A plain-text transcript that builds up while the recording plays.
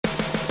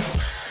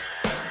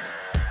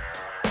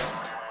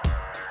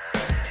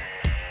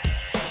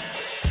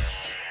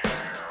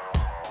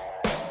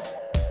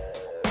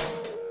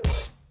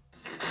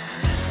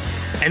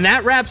And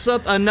that wraps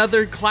up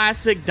another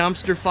classic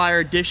dumpster fire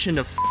edition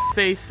of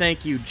Face.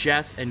 Thank you,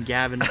 Jeff and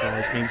Gavin, for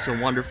always being so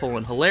wonderful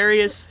and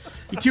hilarious.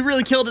 You two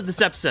really killed it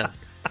this episode.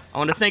 I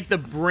want to thank the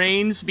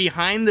brains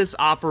behind this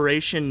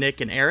operation,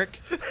 Nick and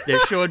Eric.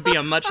 This show would be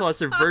a much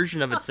lesser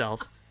version of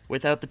itself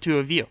without the two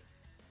of you.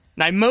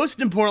 And I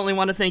most importantly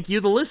want to thank you,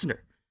 the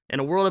listener.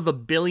 In a world of a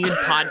billion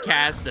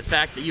podcasts, the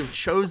fact that you've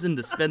chosen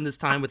to spend this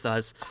time with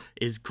us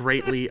is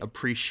greatly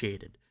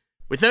appreciated.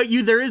 Without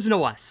you, there is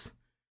no us.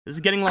 This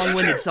is getting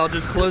long-winded, so I'll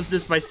just close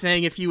this by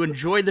saying if you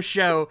enjoy the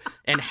show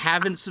and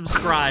haven't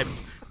subscribed,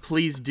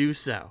 please do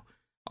so.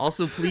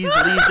 Also, please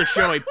leave the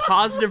show a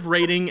positive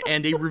rating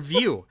and a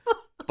review.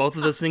 Both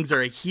of those things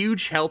are a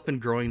huge help in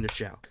growing the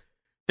show.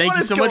 Thank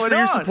you so much for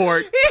your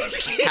support.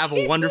 Have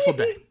a wonderful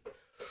day.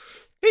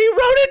 He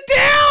wrote it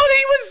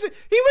down.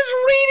 He was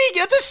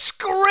reading the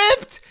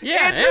script.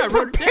 Yeah,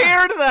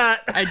 prepared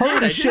that. I did.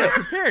 Holy shit. I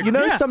prepared. You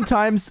know,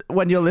 sometimes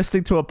when you're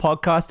listening to a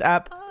podcast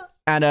app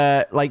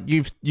and like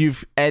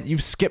you've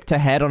skipped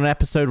ahead on an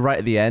episode right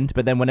at the end,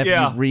 but then whenever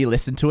you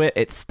re-listen to it,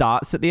 it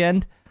starts at the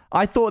end.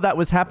 I thought that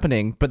was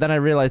happening, but then I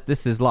realized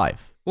this is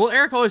live. Well,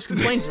 Eric always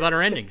complains about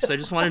our endings, so I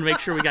just wanted to make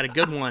sure we got a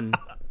good one.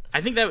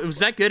 I think that was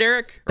that good,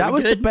 Eric? That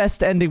was the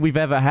best ending we've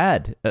ever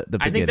had at the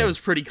beginning. I think that was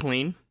pretty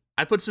clean.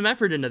 I put some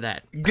effort into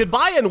that.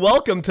 Goodbye and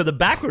welcome to the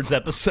backwards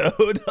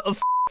episode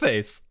of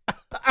Face.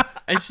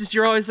 It's just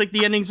you're always like,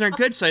 the endings aren't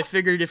good, so I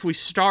figured if we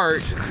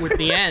start with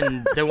the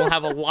end, then we'll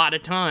have a lot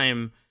of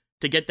time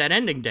to get that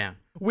ending down.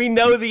 We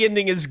know the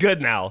ending is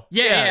good now.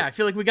 Yeah, I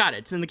feel like we got it.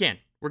 It's in the can.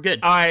 We're good.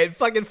 All right,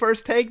 fucking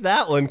first take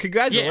that one.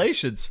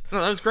 Congratulations. Yeah.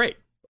 No, that was great.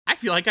 I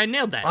feel like I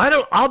nailed that.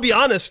 I'll be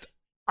honest.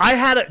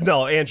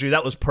 No, Andrew,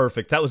 that was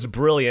perfect. That was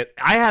brilliant.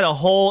 I had a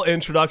whole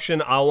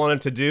introduction I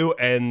wanted to do,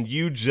 and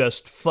you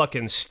just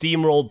fucking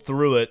steamrolled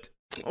through it.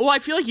 Well, I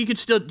feel like you could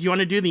still. Do you want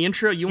to do the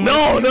intro?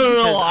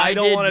 No. I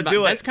don't want to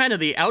do it. That's kind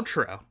of the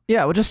outro.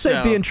 Yeah, we'll just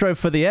save the intro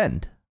for the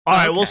end. All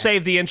right, we'll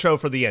save the intro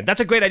for the end. That's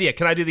a great idea.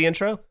 Can I do the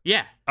intro?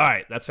 Yeah. All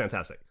right, that's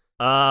fantastic.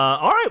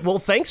 All right, well,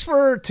 thanks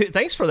for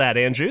that,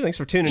 Andrew. Thanks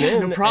for tuning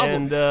in. No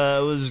problem. And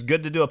it was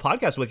good to do a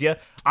podcast with you.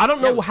 I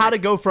don't know how to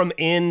go from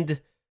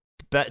end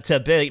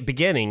to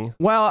beginning.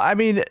 Well, I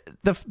mean,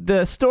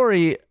 the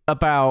story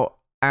about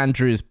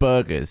Andrew's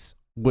burgers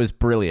was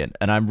brilliant,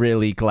 and I'm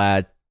really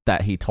glad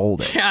that he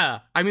told it. Yeah,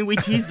 I mean, we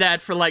teased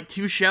that for like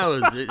 2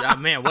 shows.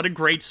 Man, what a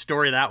great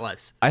story that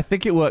was. I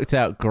think it worked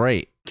out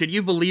great. Could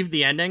you believe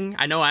the ending?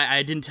 I know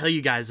I didn't tell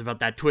you guys about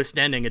that twist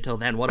ending until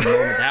then. What a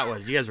moment that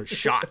was. You guys were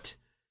shocked.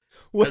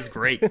 That was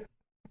great.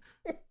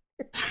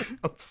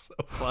 I'm so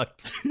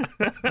fucked.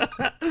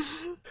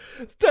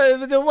 How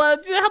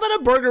about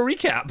a burger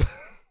recap?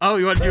 Oh,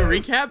 you want to do a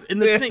recap?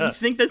 You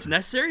think that's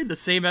necessary? The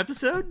same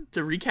episode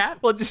to recap?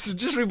 Well,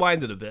 just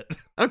rewind it a bit.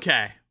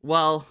 Okay.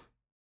 Well,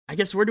 I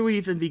guess where do we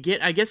even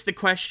begin? I guess the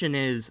question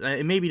is,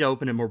 maybe to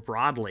open it more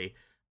broadly,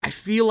 I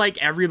feel like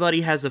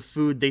everybody has a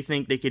food they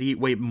think they could eat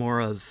way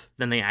more of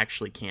than they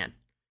actually can.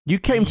 You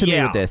came to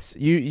me with this.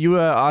 You were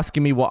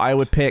asking me what I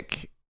would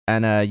pick,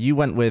 and you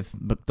went with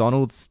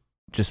McDonald's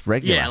just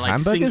regular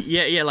hamburgers?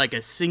 Like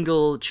a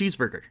single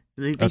cheeseburger.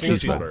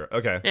 Cheeseburger,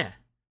 okay. Yeah,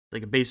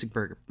 like a basic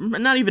burger.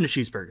 Not even a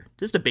cheeseburger,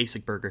 just a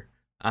basic burger.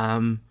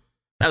 That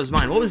was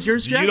mine. What was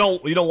yours, Jack? You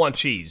don't want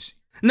cheese.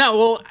 No,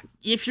 well,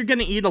 if you're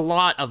gonna eat a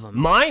lot of them.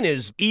 Mine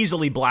is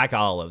easily black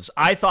olives.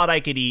 I thought I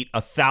could eat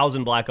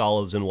 1,000 black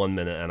olives in 1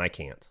 minute, and I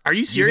can't. Are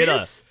you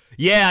serious?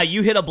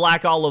 You hit a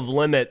black olive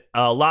limit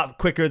a lot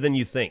quicker than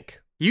you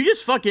think. You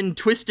just fucking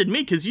twisted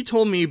me, because you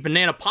told me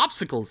banana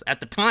popsicles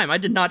at the time. I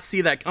did not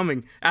see that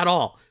coming at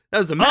all. That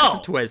was a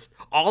massive twist.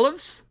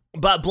 Olives?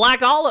 But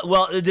black olive,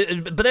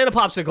 banana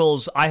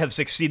popsicles I have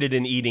succeeded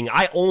in eating.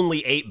 I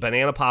only ate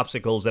banana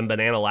popsicles and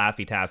banana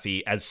Laffy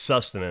Taffy as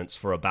sustenance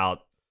for about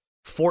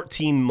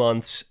 14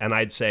 months, and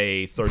I'd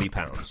say 30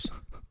 pounds.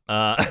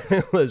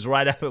 It was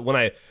right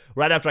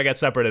after I got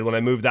separated, when I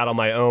moved out on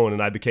my own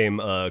and I became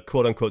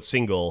quote unquote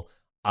single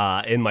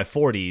in my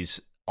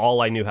 40s.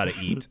 All I knew how to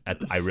eat,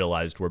 I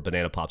realized, were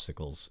banana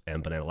popsicles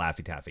and banana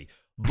Laffy Taffy.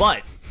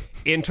 But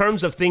in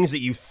terms of things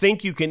that you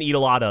think you can eat a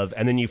lot of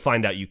and then you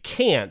find out you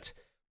can't,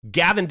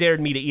 Gavin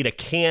dared me to eat a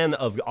can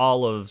of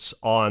olives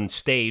on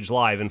stage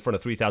live in front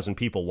of 3,000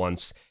 people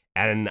once,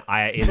 and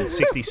in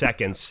 60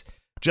 seconds,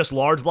 just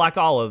large black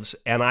olives,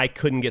 and I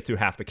couldn't get through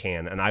half the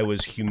can, and I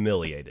was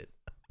humiliated.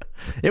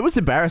 It was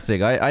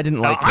embarrassing. I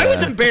didn't like... I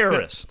was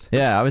embarrassed.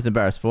 Yeah, I was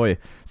embarrassed for you.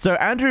 So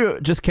Andrew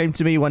just came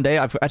to me one day.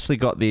 I've actually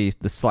got the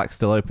Slack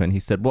still open. He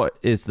said, what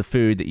is the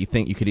food that you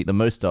think you could eat the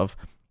most of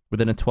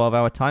within a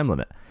 12-hour time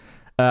limit?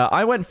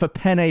 I went for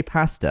penne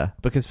pasta,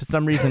 because for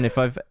some reason, if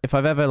I've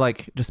ever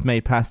like just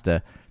made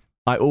pasta,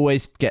 I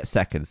always get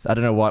seconds. I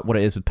don't know what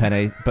it is with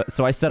penne, but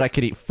so I said I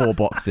could eat 4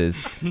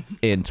 boxes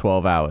in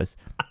 12 hours.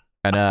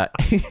 And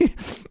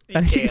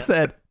and he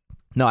said,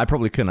 no, I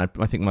probably couldn't.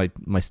 I think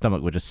my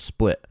stomach would just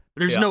split.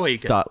 There's no way you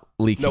start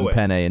leaking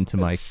penne into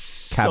my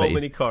cavities. So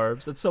many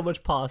carbs. That's so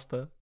much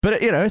pasta.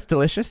 But, it's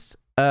delicious.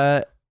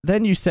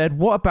 Then you said,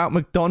 what about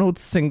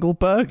McDonald's single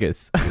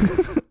burgers?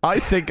 I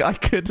think I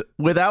could,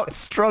 without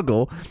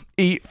struggle,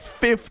 eat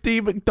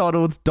 50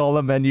 McDonald's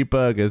dollar menu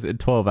burgers in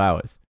 12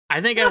 hours. I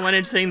think I went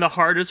in saying the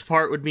hardest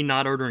part would be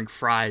not ordering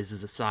fries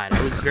as a side.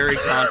 I was very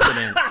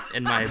confident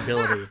in my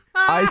ability.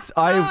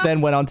 I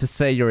then went on to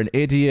say you're an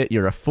idiot,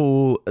 you're a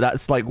fool.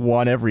 That's like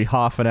one every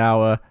half an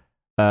hour.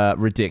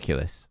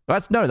 Ridiculous.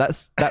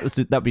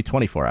 That'd be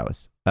 24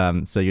 hours.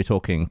 So you're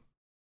talking,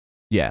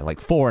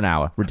 like 4 an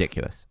hour.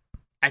 Ridiculous.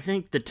 I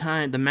think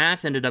the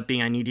math ended up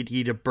being I needed to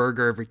eat a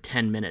burger every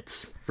 10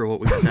 minutes for what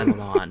we settled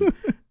on.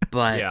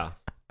 But Yeah.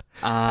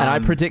 And I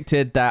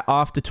predicted that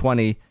after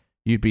 20,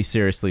 you'd be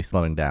seriously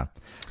slowing down.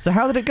 So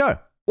how did it go?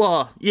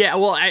 Well, yeah,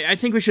 I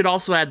think we should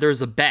also add there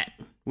was a bet.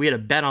 We had a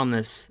bet on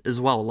this as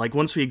well. Like,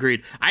 once we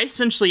agreed, I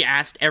essentially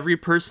asked every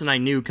person I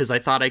knew because I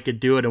thought I could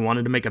do it and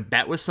wanted to make a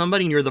bet with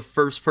somebody, and you're the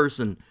first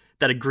person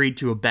that agreed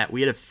to a bet.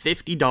 We had a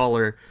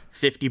 $50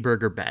 50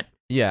 burger bet.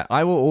 Yeah,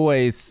 I will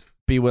always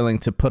be willing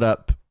to put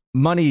up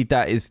money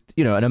that is,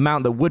 an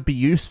amount that would be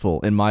useful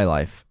in my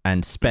life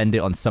and spend it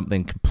on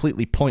something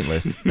completely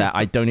pointless that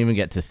I don't even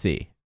get to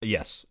see.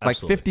 Yes,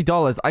 absolutely. Like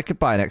 $50, I could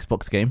buy an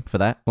Xbox game for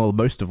that, or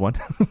most of one.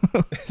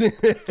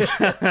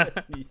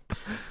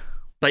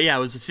 But yeah, it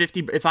was a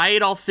 50. If I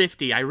ate all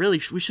 50,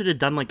 we should have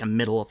done like a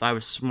middle if I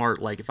was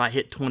smart. Like if I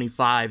hit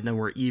 25, then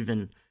we're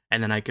even,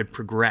 and then I could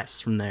progress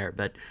from there.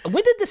 But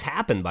when did this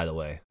happen, by the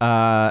way?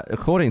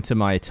 According to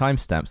my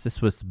timestamps,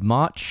 this was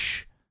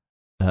March,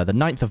 the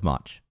 9th of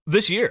March.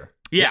 This year.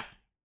 Yeah.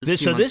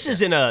 This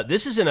is in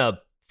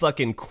a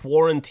fucking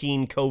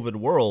quarantine COVID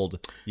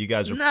world. You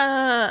guys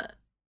are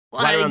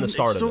right around the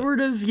start of it.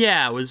 Sort of,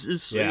 yeah.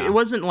 It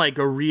wasn't like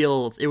a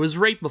real. It was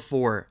right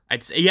before.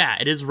 I'd say, yeah,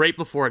 it is right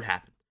before it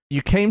happened.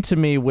 You came to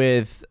me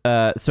with,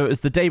 so it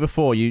was the day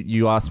before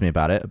you asked me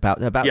about it,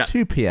 about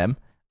 2 p.m.,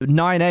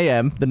 9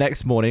 a.m. the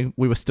next morning,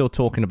 we were still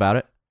talking about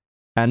it.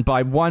 And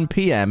by 1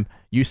 p.m.,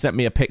 you sent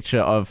me a picture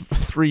of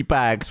 3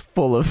 bags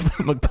full of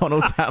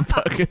McDonald's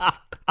hamburgers.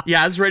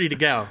 Yeah, I was ready to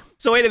go.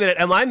 So wait a minute.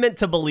 Am I meant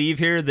to believe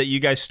here that you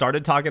guys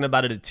started talking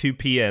about it at 2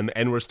 p.m.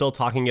 and we're still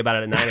talking about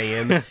it at 9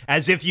 a.m.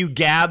 as if you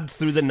gabbed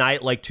through the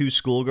night like 2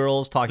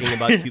 schoolgirls talking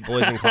about cute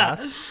boys in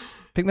class?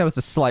 I think there was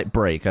a slight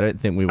break. I don't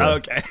think we were.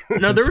 Okay.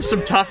 No, there were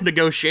some tough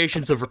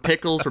negotiations over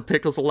pickles. Were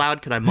pickles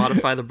allowed? Could I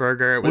modify the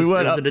burger? We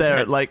went up there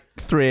at like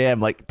 3 a.m.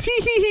 like,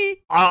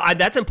 tee-hee-hee.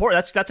 That's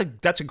important.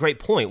 That's a great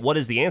point. What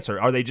is the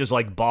answer? Are they just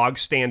like bog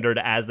standard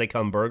as they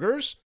come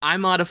burgers? I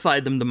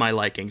modified them to my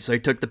liking. So I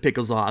took the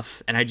pickles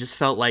off, and I just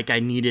felt like I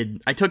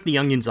took the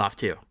onions off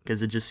too,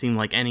 because it just seemed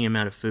like any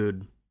amount of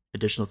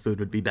additional food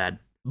would be bad.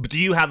 Do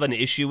you have an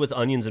issue with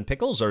onions and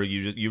pickles, or are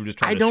you were just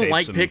trying to I shave don't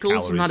like some pickles.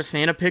 calories? I'm not a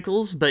fan of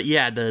pickles, but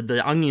yeah,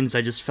 the onions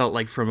I just felt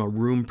like from a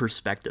room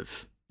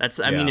perspective.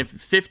 I mean, if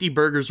 50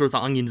 burgers worth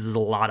of onions is a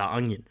lot of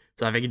onion,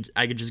 so if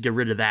I could just get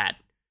rid of that,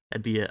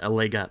 that'd be a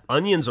leg up.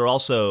 Onions are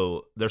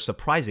they're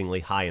surprisingly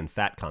high in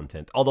fat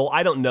content. Although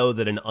I don't know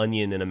that an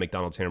onion in a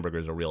McDonald's hamburger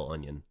is a real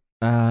onion.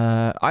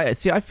 I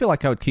feel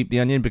like I would keep the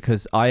onion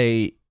because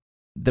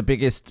the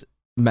biggest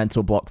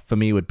mental block for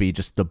me would be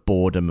just the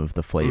boredom of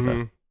the flavor.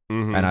 Mm-hmm.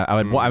 Mm-hmm. And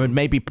I would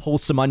maybe pull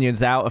some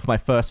onions out of my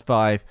first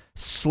 5,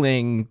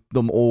 sling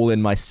them all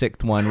in my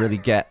 6th one,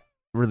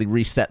 really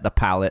reset the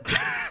palate.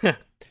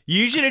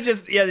 You should have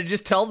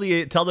just tell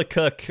the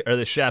cook or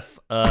the chef,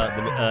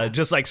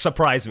 just like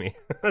surprise me.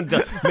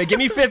 Give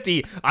me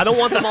 50. I don't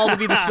want them all to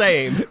be the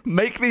same.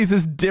 Make these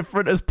as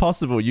different as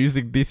possible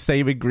using the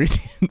same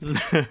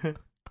ingredients.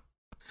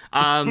 Yeah,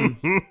 I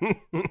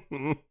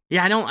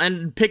don't,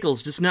 and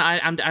pickles. Just no, I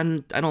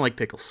don't like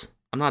pickles.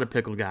 I'm not a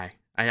pickle guy.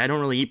 I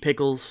don't really eat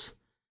pickles.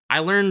 I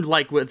learned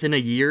like within a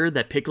year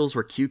that pickles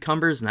were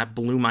cucumbers, and that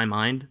blew my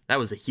mind. That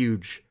was a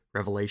huge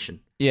revelation.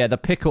 Yeah, the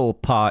pickle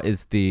part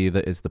is the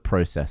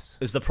process.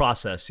 Is the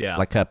process, yeah.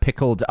 Like a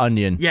pickled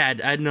onion. Yeah,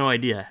 I had no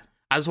idea.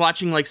 I was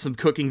watching like some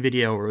cooking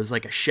video where it was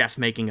like a chef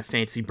making a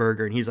fancy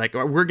burger, and he's like,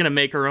 "Oh, we're gonna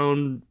make our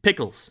own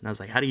pickles." And I was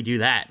like, "How do you do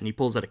that?" And he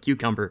pulls out a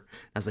cucumber.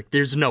 I was like,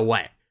 "There's no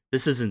way.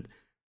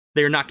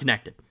 They're not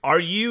connected."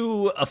 Are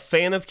you a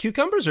fan of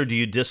cucumbers, or do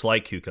you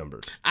dislike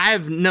cucumbers? I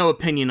have no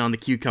opinion on the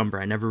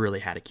cucumber. I never really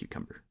had a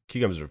cucumber.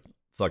 Cucumbers are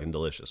fucking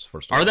delicious,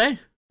 first of all. Are they?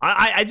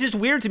 I just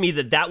weird to me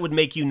that would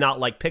make you not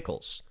like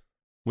pickles.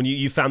 When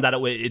you found out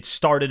it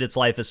started its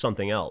life as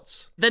something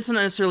else. That's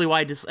not necessarily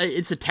why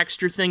it's a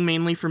texture thing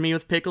mainly for me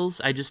with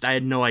pickles. I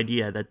had no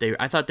idea that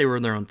I thought they were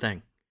their own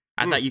thing.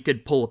 I thought you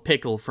could pull a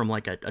pickle from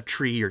like a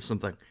tree or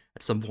something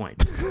at some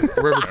point,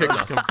 wherever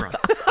pickles come from.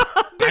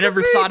 I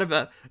never thought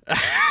about,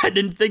 I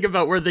didn't think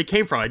about where they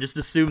came from. I just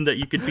assumed that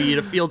you could be in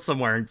a field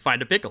somewhere and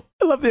find a pickle.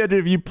 I love the idea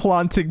of you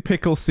planting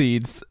pickle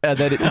seeds and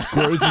then it just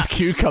grows as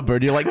cucumber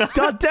and you're like,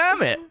 God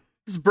damn it.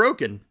 It's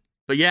broken.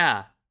 But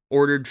yeah,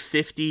 ordered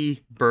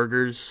 50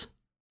 burgers,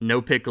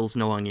 no pickles,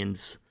 no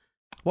onions.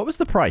 What was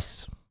the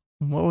price?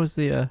 What was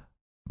the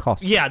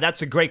cost? Yeah,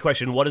 that's a great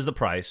question. What is the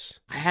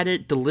price? I had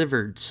it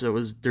delivered, so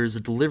there's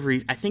a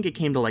delivery. I think it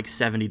came to like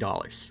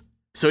 $70.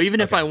 So even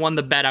if I won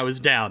the bet, I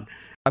was down.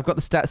 I've got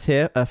the stats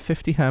here.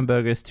 50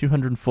 hamburgers,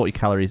 240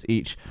 calories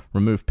each.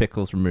 Remove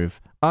pickles,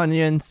 remove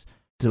onions.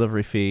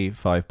 Delivery fee,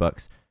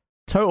 $5.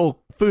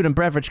 total food and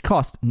beverage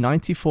cost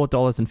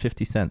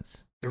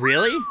 $94.50.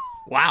 Really?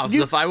 Wow.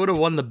 So if I would have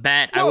won the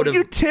bet, I would have.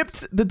 You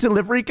tipped the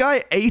delivery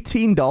guy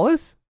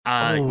 $18?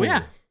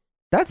 Yeah.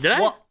 That's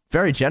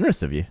very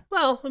generous of you.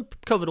 Well,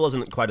 COVID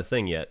wasn't quite a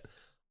thing yet.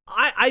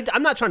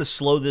 I'm not trying to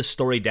slow this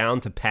story down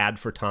to pad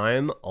for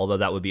time, although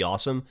that would be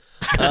awesome.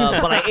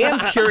 But I am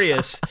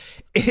curious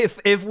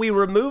if we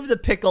remove the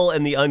pickle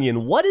and the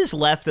onion, what is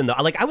left in the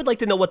I would like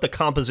to know what the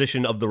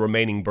composition of the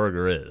remaining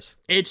burger is.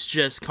 It's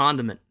just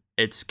condiment.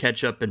 It's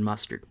ketchup and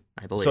mustard,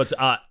 I believe. So it's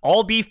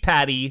all beef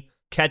patty,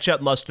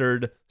 ketchup,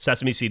 mustard,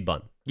 sesame seed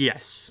bun.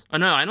 Yes. Oh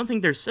no, I don't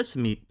think there's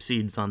sesame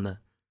seeds on the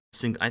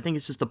I think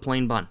it's just a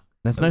plain bun.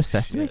 There's no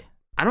sesame? Shit.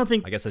 I don't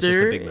think I guess it's just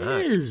a Big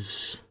Mac.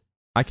 Is.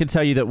 I can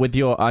tell you that with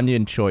your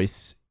onion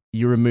choice,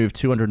 you remove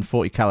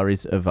 240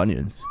 calories of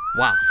onions.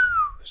 Wow.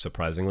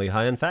 Surprisingly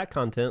high in fat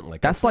content.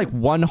 That's like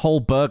one whole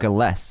burger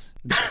less.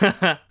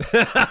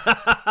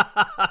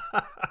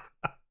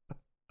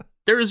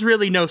 There is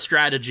really no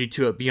strategy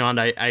to it beyond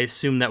I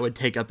assume that would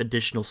take up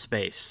additional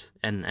space,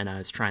 and I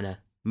was trying to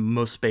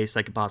most space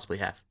I could possibly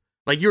have.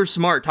 Like, you were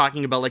smart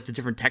talking about like the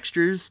different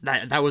textures.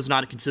 That was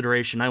not a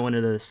consideration. I went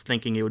into this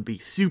thinking it would be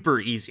super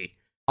easy.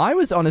 I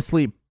was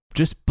honestly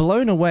just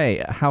blown away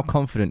at how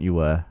confident you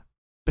were,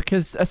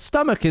 because a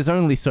stomach is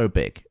only so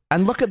big.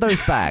 And look at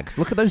those bags.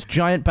 Look at those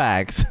giant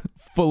bags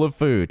full of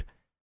food.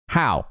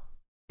 How?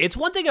 It's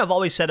one thing I've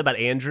always said about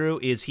Andrew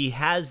is he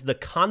has the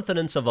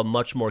confidence of a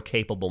much more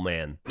capable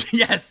man.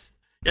 Yes,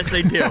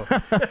 I do.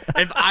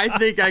 If I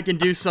think I can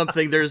do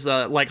something, there's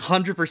like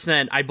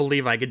 100%. I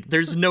believe I could.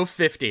 There's no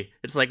 50.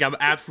 It's like I'm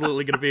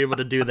absolutely going to be able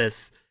to do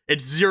this.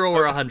 It's 0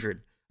 or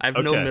 100. I have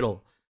no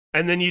middle.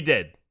 And then you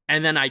did.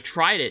 And then I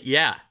tried it.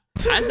 Yeah.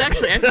 I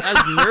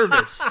was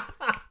nervous.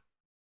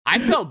 I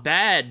felt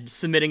bad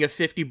submitting a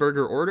 50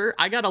 burger order.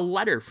 I got a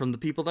letter from the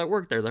people that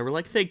worked there that were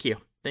like, thank you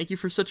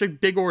for such a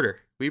big order.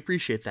 We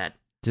appreciate that.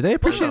 Do they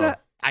appreciate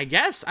that? I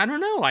guess. I don't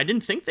know. I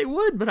didn't think they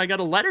would, but I got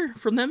a letter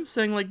from them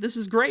saying like, this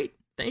is great.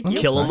 Thank you.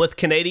 Kill them with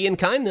Canadian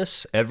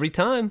kindness every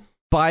time.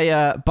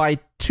 By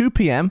 2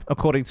 p.m.,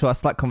 according to our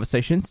Slack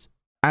conversations,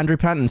 Andrew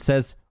Panton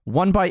says,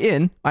 "One bite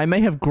in, I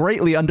may have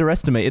greatly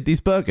underestimated these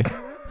burgers."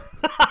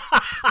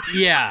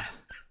 Yeah.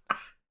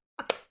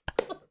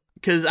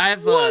 Because I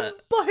have one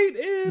bite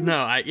in.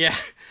 No, I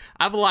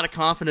have a lot of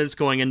confidence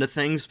going into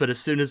things, but as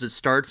soon as it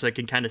starts, I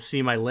can kind of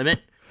see my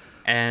limit.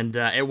 And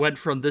it went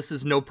from this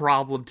is no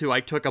problem to I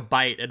took a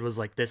bite and was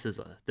like, this is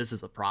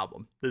a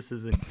problem. This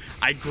isn't.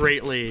 I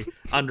greatly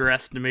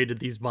underestimated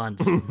these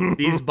buns.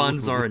 These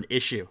buns are an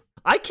issue.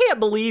 I can't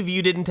believe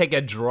you didn't take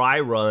a dry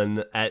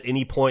run at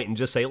any point and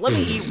just say, let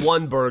me eat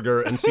one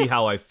burger and see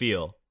how I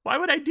feel. Why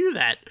would I do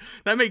that?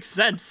 That makes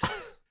sense.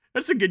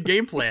 That's a good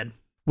game plan.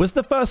 Was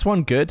the first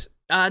one good?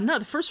 No,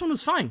 the first one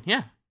was fine.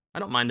 Yeah, I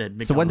don't mind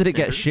it. So when did it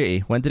get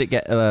shitty? When did it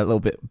get a little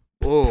bit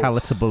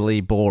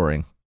palatably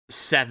boring?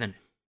 7.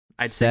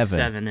 I'd say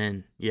 7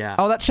 in. Yeah.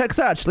 Oh, that checks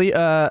out, actually.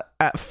 At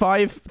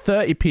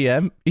 5:30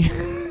 p.m.,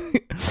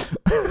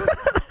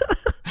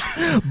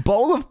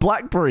 bowl of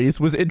blackberries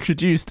was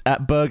introduced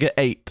at Burger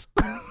 8.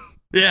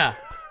 Yeah.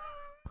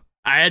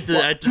 I had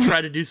to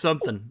try to do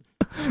something.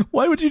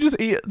 Why would you just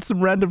eat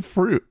some random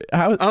fruit?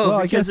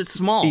 Because it's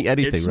small. Eat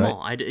anything, it's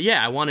small. Right?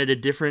 I wanted a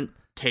different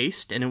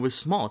taste, and it was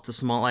small. It's a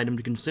small item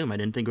to consume. I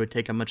didn't think it would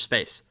take up much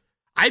space.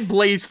 I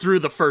blazed through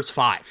the first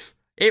 5.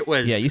 It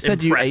was you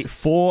said impressive. You ate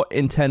 4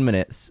 in 10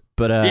 minutes,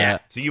 but yeah.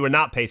 So you were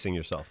not pacing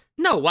yourself.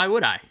 No, why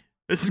would I?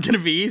 This is gonna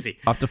be easy.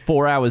 After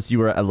 4 hours, you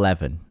were at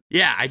 11.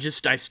 Yeah,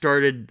 I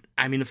started.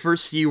 I mean, the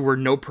first few were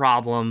no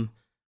problem.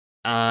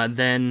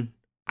 Then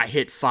I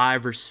hit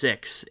 5 or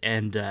 6,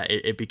 and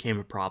it became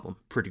a problem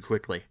pretty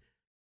quickly.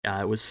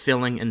 It was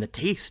filling, and the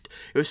taste,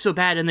 it was so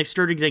bad, and they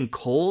started getting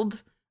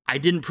cold. I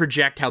didn't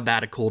project how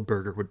bad a cold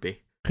burger would be.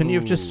 Couldn't you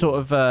have just sort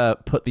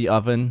of put the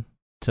oven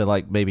to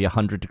like maybe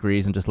 100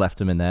 degrees and just left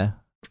them in there?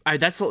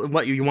 That's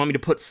what you want me to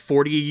put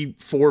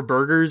 44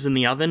 burgers in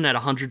the oven at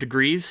 100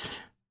 degrees?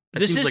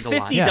 This is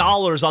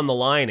 $50 on the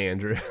line,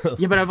 Andrew.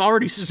 Yeah, but I've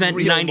already spent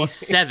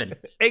 97.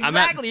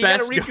 Exactly, you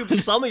gotta recoup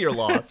some of your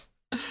loss.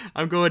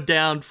 I'm going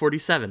down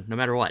 47, no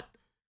matter what.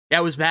 Yeah,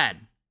 it was bad.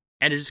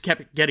 And it just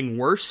kept getting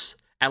worse.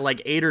 At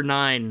like 8 or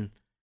 9,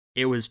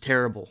 it was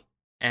terrible.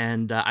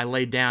 And I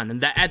laid down.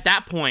 And at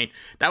that point,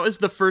 that was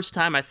the first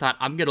time I thought,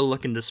 I'm going to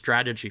look into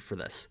strategy for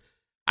this.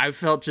 I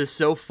felt just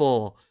so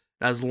full.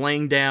 I was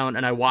laying down,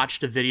 and I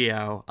watched a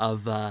video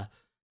of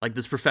like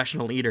this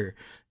professional eater,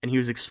 and he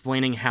was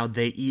explaining how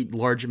they eat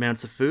large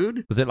amounts of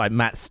food. Was it like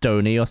Matt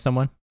Stoney or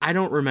someone? I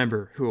don't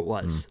remember who it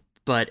was,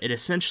 but it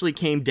essentially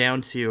came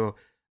down to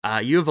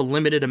you have a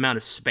limited amount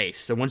of space.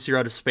 So once you're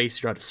out of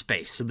space, you're out of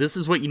space. So this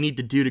is what you need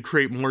to do to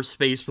create more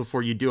space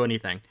before you do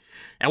anything.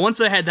 And once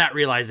I had that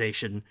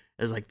realization,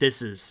 I was like,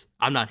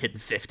 I'm not hitting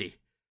 50.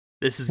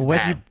 This is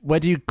bad.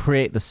 Where do you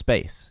create the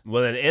space?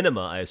 With an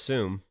enema, I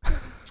assume.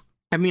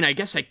 I mean, I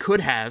guess I could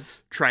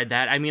have tried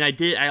that. I mean, I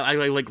did.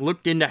 I like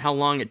looked into how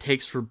long it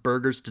takes for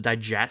burgers to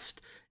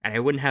digest, and I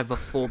wouldn't have a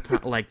full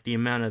like the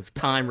amount of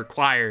time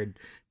required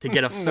to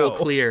get a full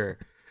clear.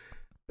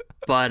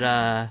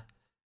 But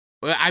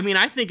Well, I mean,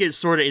 I think it's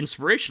sort of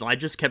inspirational. I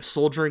just kept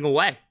soldiering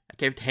away. I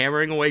kept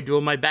hammering away,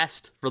 doing my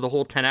best for the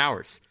whole 10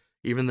 hours,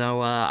 even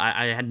though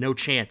I had no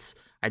chance,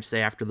 I'd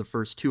say, after the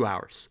first 2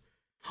 hours.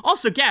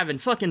 Also, Gavin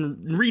fucking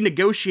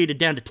renegotiated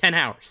down to 10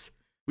 hours.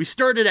 We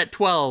started at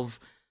 12,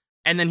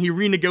 and then he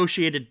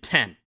renegotiated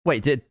 10.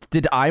 Wait,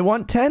 did I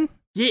want 10?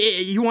 Yeah,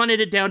 you wanted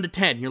it down to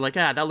 10. You're like,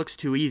 that looks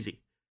too easy.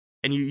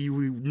 And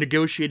you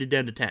negotiated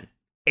down to 10.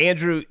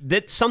 Andrew,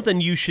 that's something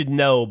you should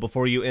know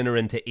before you enter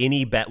into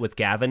any bet with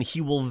Gavin.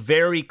 He will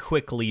very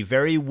quickly,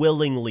 very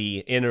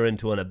willingly enter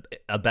into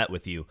a bet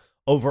with you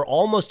over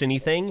almost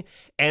anything,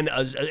 and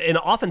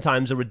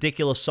oftentimes a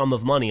ridiculous sum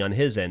of money on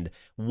his end.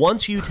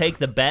 Once you take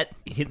the bet,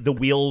 the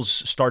wheels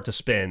start to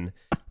spin.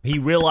 He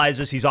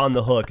realizes he's on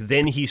the hook.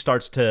 Then he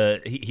starts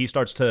to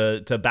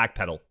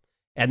backpedal,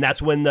 and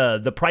that's when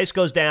the price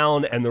goes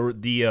down and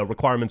the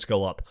requirements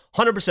go up.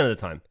 100% of the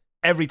time.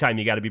 Every time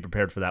you got to be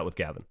prepared for that with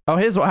Gavin. Oh,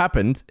 here's what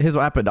happened.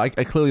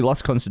 I clearly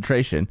lost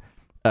concentration.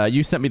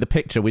 You sent me the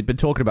picture. We'd been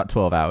talking about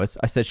 12 hours.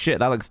 I said, shit,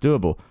 that looks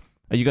doable.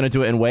 Are you going to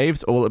do it in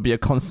waves, or will it be a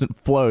constant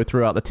flow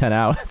throughout the 10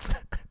 hours?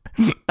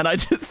 And I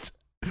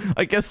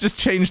guess just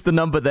changed the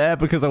number there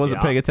because I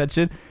wasn't paying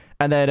attention.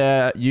 And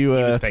then you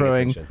were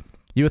throwing a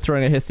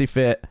hissy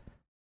fit.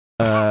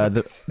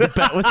 The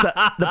bet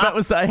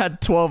was that I had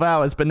 12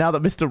 hours, but now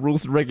that Mr.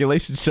 Rules and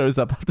Regulations shows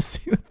up after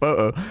seeing the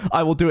photo,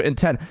 I will do it in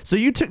 10. So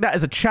you took that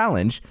as a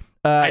challenge.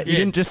 You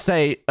didn't just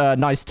say,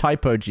 nice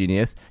typo,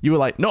 genius. You were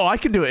like, no, I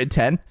can do it in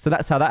 10. So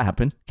that's how that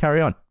happened. Carry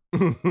on.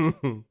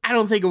 I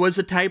don't think it was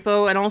a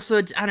typo, and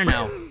also, I don't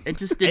know. It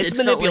just did. It's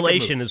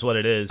manipulation is what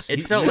it is.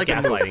 It felt like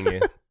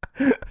gaslighting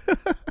you.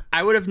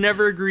 I would have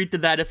never agreed to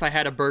that if I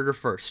had a burger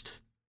first.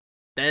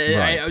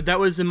 That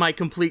was in my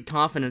complete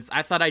confidence.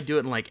 I thought I'd do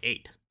it in like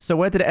 8. So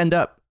where did it end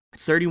up?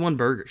 31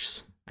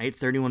 burgers. I ate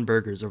 31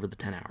 burgers over the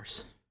 10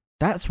 hours.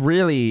 That's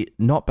really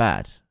not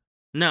bad.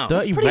 No,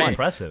 it's pretty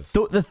impressive.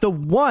 The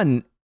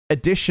one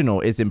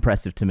additional is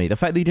impressive to me. The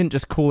fact that you didn't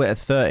just call it a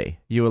 30.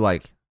 You were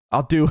like,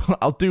 I'll do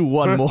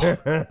one more.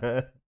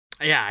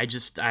 Yeah,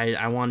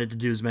 I wanted to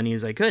do as many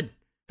as I could.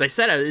 As I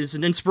said, it's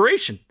an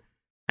inspiration.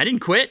 I didn't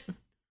quit.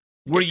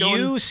 Were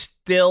you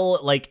still,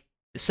 like,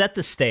 set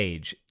the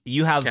stage.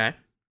 You have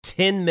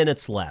 10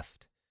 minutes left.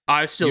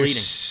 I was still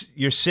eating.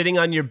 You're sitting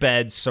on your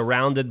bed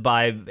surrounded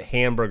by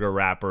hamburger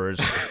wrappers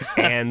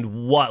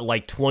and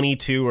like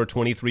 22 or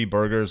 23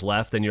 burgers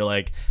left, and you're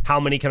like,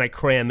 how many can I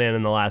cram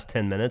in the last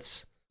 10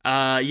 minutes?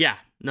 Yeah.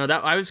 No,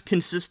 I was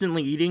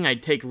consistently eating.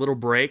 I'd take little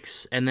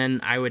breaks, and then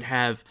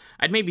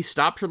I'd maybe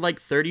stop for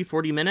like 30,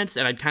 40 minutes,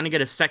 and I'd kind of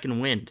get a second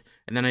wind,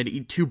 and then I'd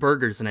eat 2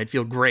 burgers, and I'd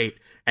feel great,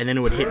 and then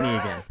it would hit me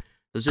again.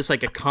 It was just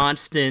like a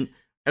constant,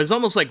 it was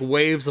almost like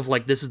waves of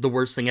like, this is the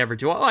worst thing ever.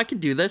 Oh, I can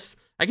do this.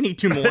 I can eat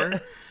 2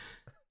 more.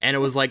 And it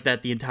was like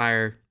that the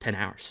entire 10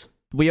 hours.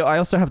 I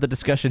also have the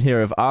discussion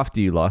here of after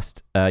you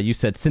lost. You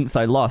said, since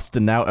I lost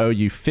and now owe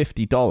you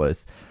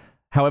 $50.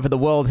 However, the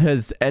world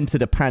has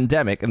entered a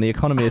pandemic and the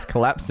economy is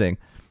collapsing.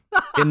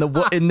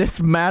 In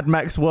this Mad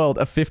Max world,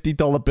 a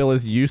 $50 bill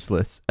is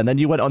useless. And then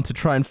you went on to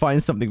try and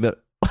find something that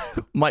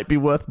might be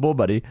worth more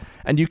money.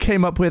 And you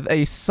came up with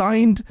a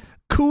signed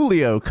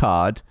Coolio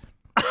card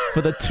for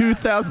the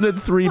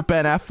 2003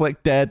 Ben Affleck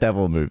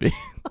Daredevil movie.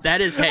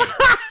 That is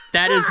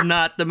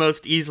not the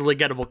most easily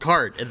gettable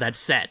card in that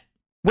set.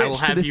 Which,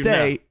 to this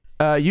day,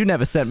 you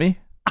never sent me.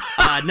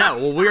 No,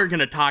 well, we're going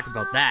to talk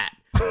about that.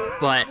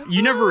 But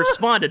you never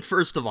responded,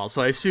 first of all,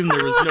 so I assume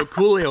there was no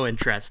Coolio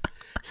interest.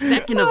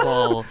 Second of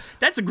all,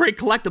 that's a great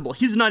collectible.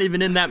 He's not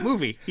even in that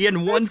movie. He had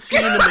one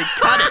scene and they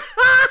cut it.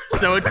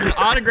 So it's an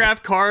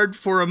autograph card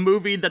for a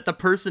movie that the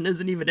person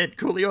isn't even in.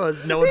 Coolio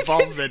has no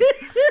involvement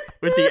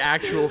with the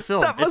actual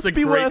film. That must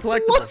be worth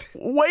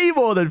way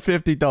more than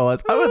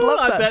 $50. I would love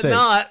that I bet thing.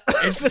 not.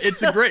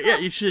 It's a great,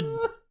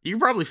 you can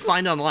probably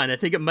find it online. I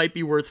think it might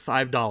be worth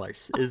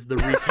 $5 is the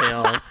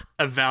retail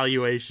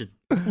evaluation.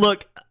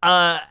 Look,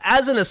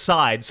 as an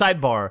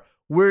sidebar,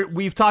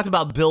 we've talked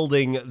about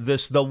building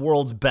the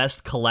world's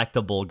best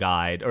collectible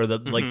guide, or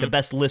the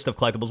best list of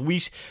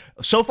collectibles.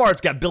 So far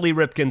it's got Billy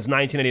Ripken's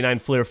 1989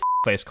 Fleer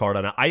face card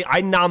on it.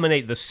 I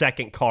nominate the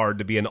second card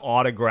to be an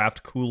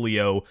autographed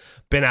Coolio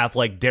Ben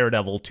Affleck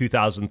Daredevil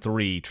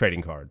 2003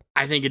 trading card.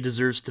 I think it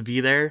deserves to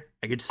be there.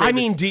 I could say. I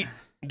mean, go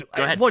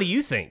ahead. What do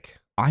you think?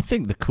 I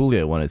think the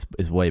Coolio one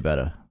is way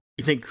better.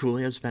 You think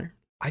Coolio's better?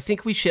 I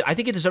think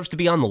it deserves to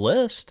be on the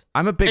list.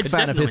 I'm a big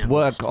fan of his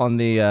work on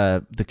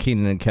the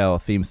Keenan and Kel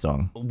theme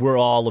song. We're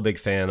all a big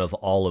fan of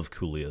all of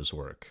Coolio's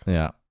work.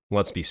 Yeah.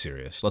 Let's be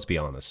serious. Let's be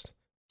honest.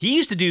 He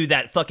used to do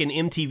that fucking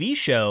MTV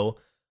show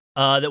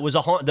that was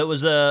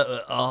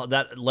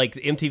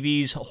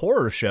MTV's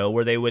horror show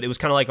where it was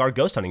kind of like our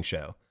ghost hunting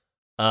show.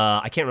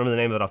 I can't remember the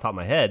name of it off the top of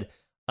my head.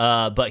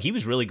 But he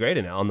was really great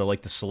in it on the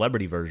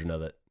celebrity version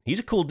of it. He's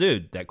a cool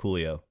dude, that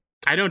Coolio.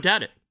 I don't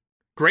doubt it.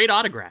 Great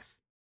autograph.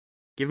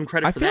 Give him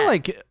credit for that. I feel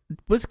like,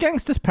 was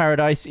Gangsta's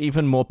Paradise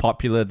even more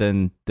popular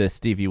than the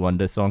Stevie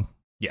Wonder song?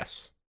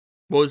 Yes.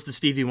 What was the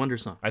Stevie Wonder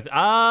song? It's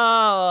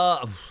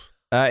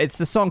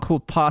a song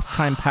called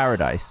Pastime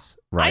Paradise,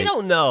 right? I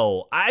don't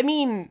know. I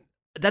mean,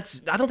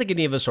 I don't think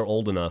any of us are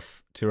old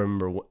enough to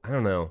remember. I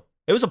don't know.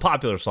 It was a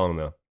popular song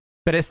though.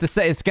 But it's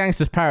it's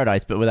Gangsta's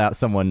Paradise, but without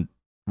someone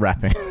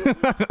rapping.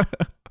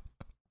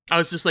 Oh,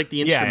 it's just like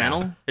the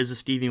instrumental Yeah. is a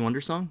Stevie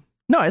Wonder song?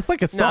 No, it's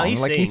like a song. he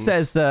Like he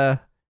sings. says,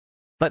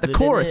 like the Living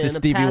chorus in is a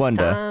Stevie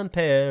Wonder. pastime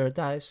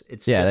paradise.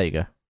 It's Yeah, just, there you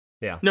go.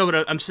 Yeah. No,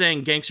 but I'm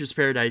saying Gangster's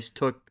Paradise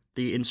took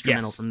the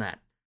instrumental Yes. from that.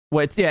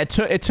 Well, it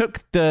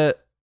took the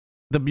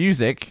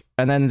music,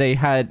 and then he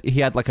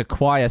had like a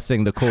choir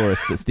sing the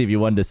chorus that Stevie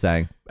Wonder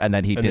sang, and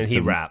then he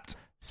rapped.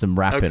 some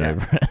rapping Okay.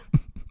 over it.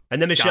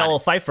 And then Michelle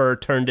Pfeiffer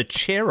turned a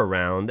chair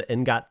around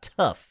and got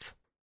tough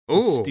with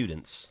Ooh.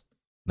 students.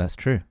 That's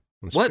true.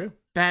 That's What true.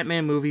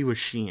 Batman movie was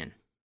she in?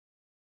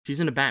 She's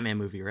in a Batman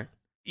movie, right?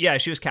 Yeah,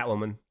 she was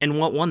Catwoman. And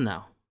what one,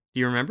 though? Do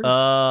you remember?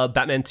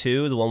 Batman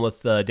 2, the one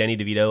with Danny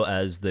DeVito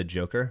as the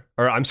Joker.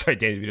 Or, I'm sorry,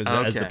 Danny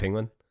DeVito as the Okay.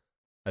 Penguin.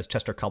 As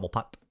Chester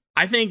Cobblepot.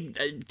 I think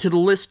to the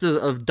list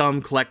of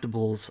dumb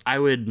collectibles, I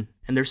would,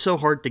 and they're so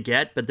hard to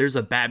get, but there's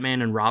a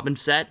Batman and Robin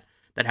set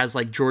that has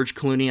like George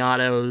Clooney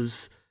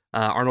autos,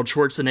 Arnold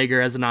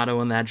Schwarzenegger as an auto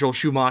in that, Joel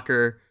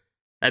Schumacher.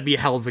 That'd be a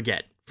hell of a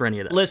get for any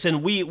of this.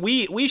 Listen,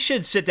 we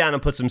should sit down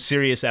and put some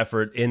serious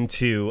effort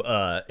into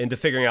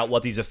figuring out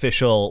what the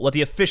official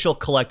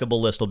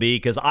collectible list will be,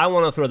 because I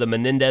want to throw the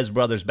Menendez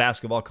brothers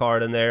basketball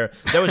card in there.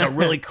 There was a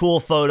really cool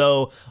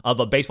photo of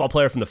a baseball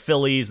player from the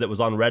Phillies that was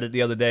on Reddit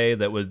the other day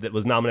that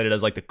was nominated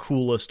as like the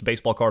coolest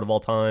baseball card of all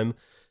time.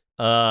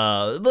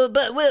 But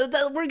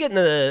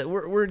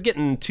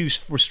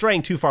we're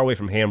straying too far away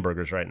from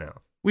hamburgers right now.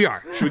 We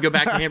are. Should we go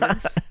back to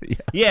hamburgers?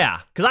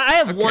 Yeah, because I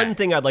have Okay. one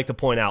thing I'd like to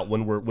point out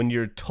when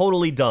you're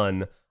totally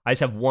done. I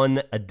just have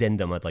one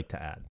addendum I'd like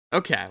to add.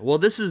 Okay, well,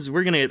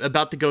 we're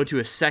about to go to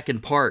a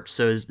second part,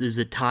 so is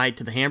it tied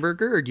to the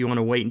hamburger, or do you want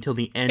to wait until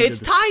the end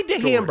It's of the tied to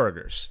story?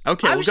 hamburgers.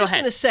 Okay, I well, was go just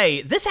ahead. going to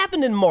say, this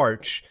happened in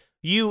March.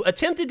 You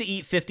attempted to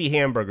eat 50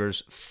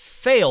 hamburgers,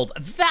 failed,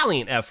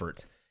 valiant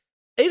effort.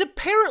 It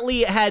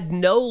apparently had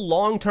no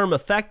long-term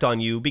effect on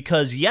you,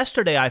 because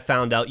yesterday I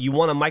found out you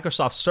won a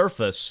Microsoft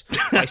Surface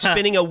by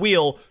spinning a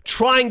wheel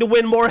trying to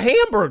win more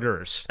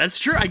hamburgers. That's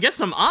true. I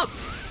guess I'm up.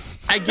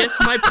 I guess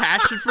my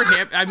passion for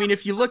I mean,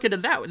 if you look at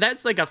it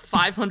that's like a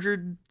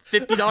 $550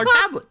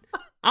 tablet.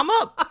 I'm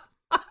up.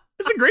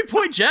 That's a great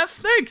point, Jeff.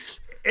 Thanks.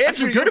 I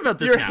feel good about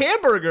this Your now.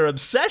 hamburger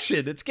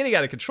obsession, it's getting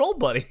out of control,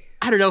 buddy.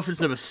 I don't know if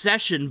it's an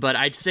obsession, but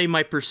I'd say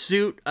my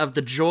pursuit of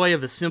the joy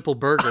of a simple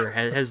burger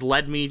has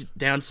led me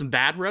down some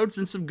bad roads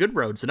and some good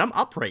roads, and I'm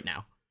up right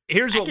now.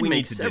 Here's I what can we make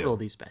need to several do. of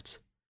these bets.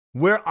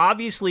 We're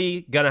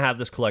obviously gonna have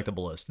this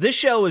collectible list. This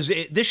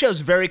show's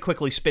very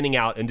quickly spinning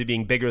out into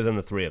being bigger than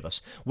the three of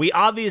us. We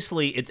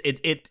obviously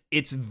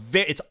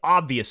it's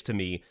obvious to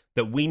me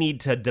that we need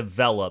to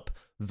develop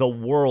the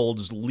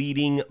world's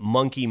leading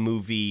monkey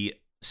movie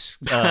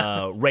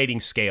rating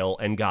scale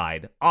and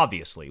guide.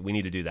 Obviously, we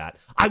need to do that.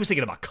 I was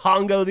thinking about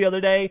Congo the other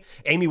day.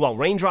 Amy Wild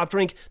Raindrop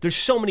Drink. There's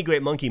so many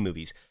great monkey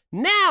movies.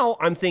 Now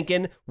I'm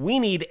thinking we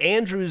need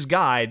Andrew's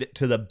guide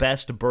to the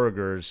best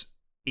burgers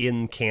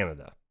in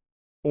Canada.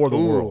 Or the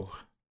world.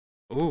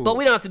 Ooh. But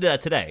we don't have to do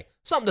that today.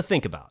 Something to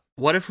think about.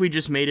 What if we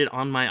just made it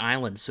on my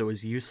island so it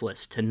was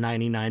useless to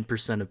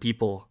 99% of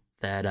people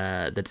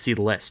that see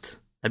the list?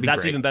 That'd be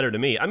That's great. even better to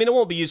me. I mean, it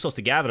won't be useless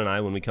to Gavin and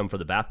I when we come for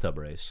the bathtub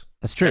race.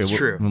 That's true. That's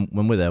true.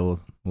 When we're there, we'll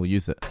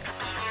use it.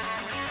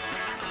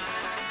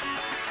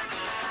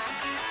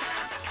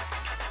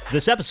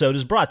 This episode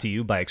is brought to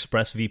you by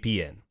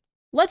ExpressVPN.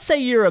 Let's say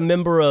you're a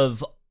member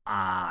of,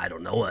 I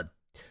don't know,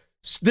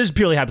 this is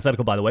purely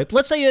hypothetical, by the way. But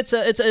let's say it's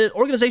an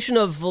organization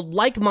of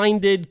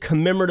like-minded,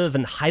 commemorative,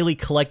 and highly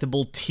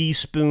collectible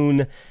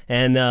teaspoon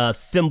and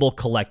thimble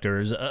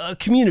collectors, a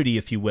community,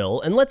 if you will.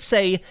 And let's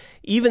say,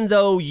 even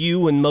though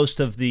you and most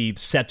of the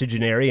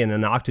septuagenarian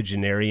and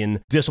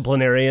octogenarian,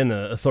 disciplinarian,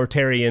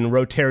 authoritarian,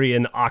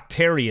 Rotarian,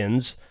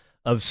 octarians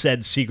of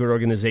said secret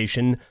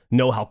organization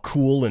know how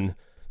cool and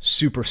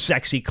super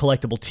sexy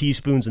collectible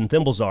teaspoons and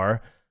thimbles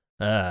are,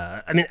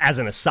 I mean, as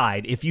an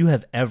aside, if you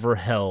have ever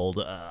held...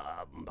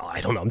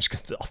 I don't know, I'm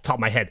just off the top of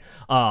my head,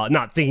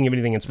 not thinking of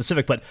anything in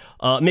specific, but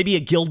maybe a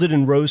gilded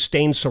and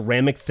rose-stained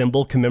ceramic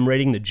thimble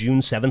commemorating the June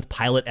 7th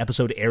pilot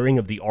episode airing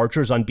of The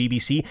Archers on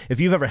BBC. If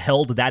you've ever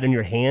held that in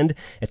your hand,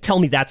 tell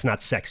me that's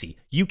not sexy.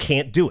 You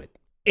can't do it.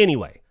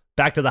 Anyway,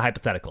 back to the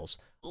hypotheticals.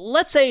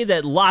 Let's say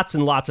that lots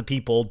and lots of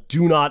people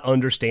do not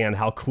understand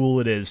how cool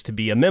it is to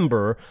be a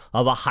member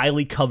of a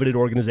highly coveted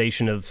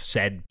organization of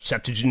said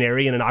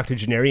septuagenarian and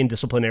octogenarian,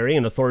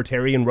 disciplinarian,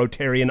 authoritarian,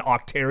 Rotarian,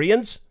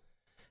 octarians,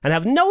 and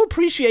have no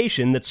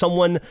appreciation that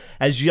someone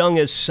as young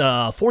as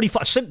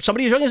 45,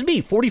 somebody as young as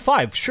me,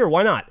 45, sure,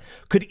 why not,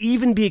 could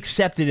even be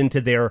accepted into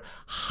their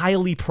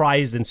highly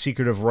prized and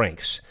secretive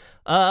ranks.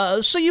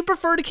 So you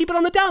prefer to keep it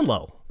on the down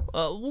low.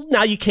 Well,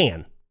 now you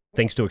can,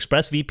 thanks to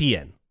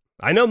ExpressVPN.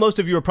 I know most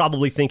of you are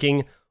probably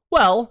thinking,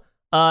 well,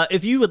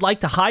 if you would like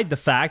to hide the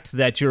fact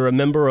that you're a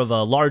member of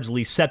a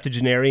largely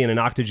septuagenarian and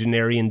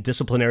octogenarian,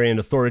 disciplinarian,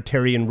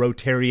 authoritarian,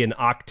 Rotarian,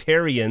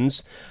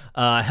 octarians,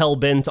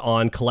 hell-bent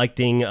on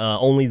collecting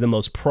only the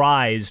most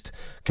prized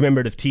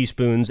commemorative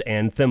teaspoons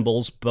and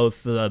thimbles,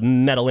 both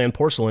metal and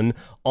porcelain,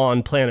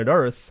 on planet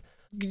Earth,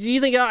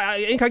 you think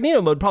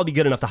incognito mode probably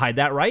good enough to hide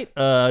that, right?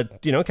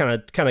 Kind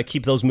of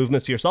keep those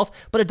movements to yourself,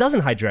 but it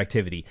doesn't hide your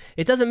activity.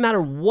 It doesn't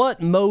matter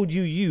what mode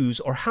you use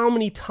or how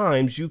many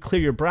times you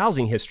clear your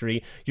browsing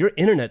history, your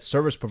internet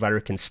service provider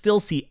can still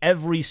see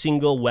every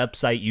single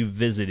website you've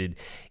visited.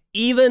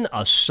 Even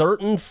a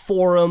certain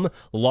forum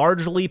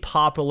largely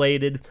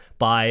populated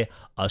by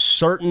a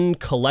certain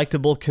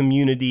collectible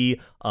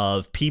community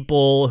of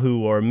people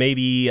who are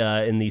maybe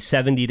in the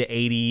 70 to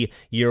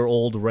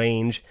 80-year-old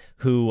range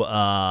who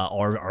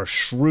are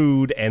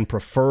shrewd and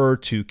prefer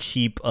to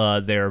keep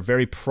their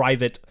very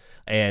private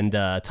and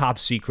top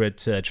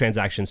secret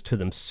transactions to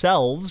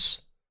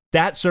themselves,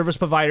 that service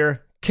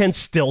provider can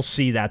still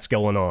see that's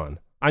going on.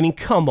 I mean,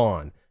 come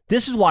on.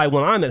 This is why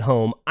when I'm at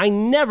home, I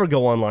never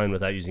go online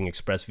without using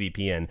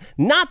ExpressVPN.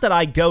 Not that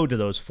I go to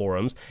those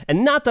forums,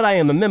 and not that I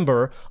am a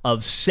member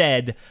of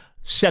said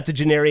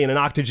septuagenarian and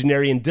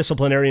octogenarian,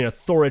 disciplinarian,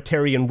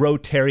 authoritarian,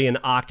 rotarian,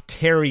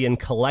 octarian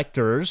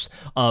collectors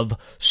of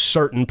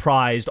certain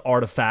prized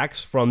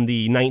artifacts from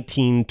the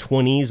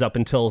 1920s up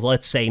until,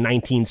 let's say,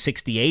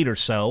 1968 or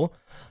so.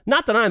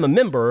 Not that I'm a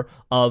member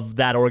of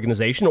that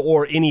organization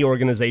or any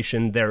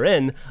organization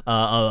therein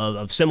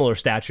of similar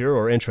stature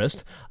or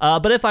interest,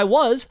 but if I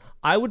was,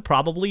 I would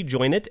probably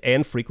join it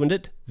and frequent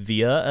it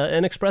via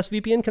an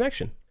ExpressVPN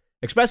connection.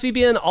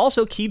 ExpressVPN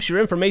also keeps your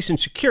information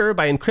secure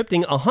by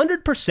encrypting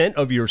 100%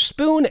 of your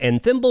spoon and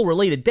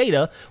thimble-related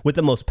data with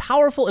the most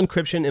powerful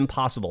encryption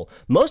impossible.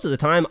 Most of the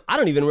time, I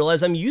don't even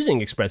realize I'm using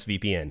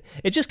ExpressVPN.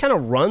 It just kind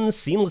of runs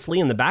seamlessly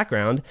in the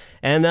background,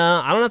 and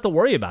I don't have to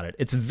worry about it.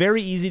 It's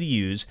very easy to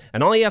use,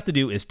 and all you have to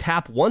do is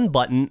tap one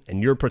button,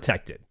 and you're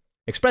protected.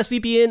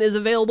 ExpressVPN is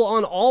available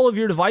on all of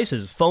your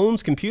devices,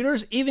 phones,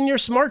 computers, even your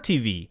smart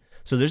TV,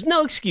 so there's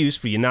no excuse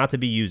for you not to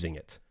be using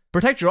it.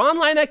 Protect your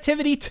online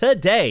activity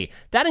today.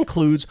 That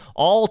includes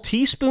all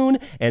teaspoon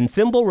and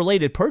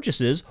thimble-related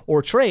purchases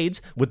or trades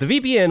with the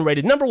VPN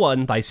rated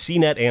 #1 by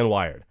CNET and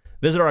Wired.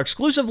 Visit our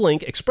exclusive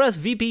link,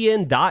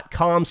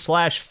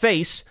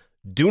 expressvpn.com/face.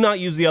 Do not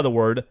use the other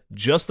word,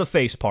 just the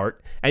face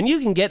part, and you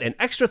can get an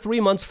extra 3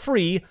 months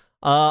free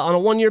on a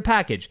 1-year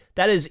package.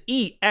 That is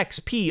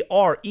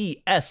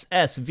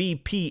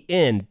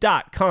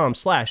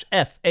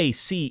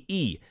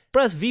expressvpn.com/face.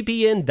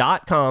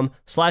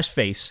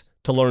 expressvpn.com/face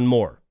to learn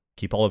more.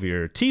 Keep all of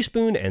your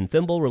teaspoon and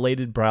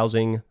thimble-related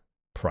browsing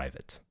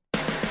private.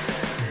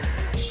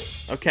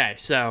 Okay,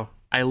 so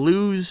I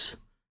lose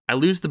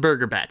the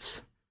burger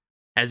bets.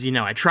 As you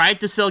know, I tried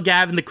to sell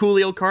Gavin the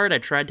Coolio card. I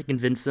tried to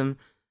convince him.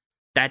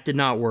 That did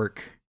not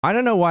work. I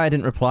don't know why I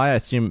didn't reply. I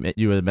assume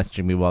you were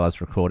messaging me while I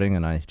was recording,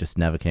 and I just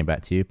never came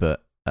back to you.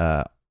 But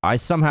I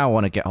somehow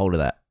want to get hold of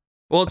that.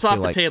 Well, it's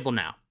off the table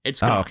now. It's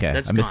gone. Oh, okay.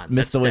 That's I gone.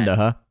 missed the window,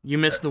 huh? You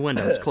missed the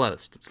window. It's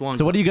closed. It's long.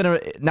 So what are you gonna?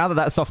 Now that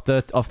that's off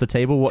the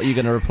table, what are you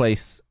gonna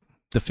replace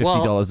the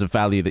 $50 of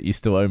value that you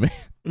still owe me?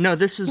 No,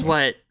 this is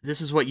what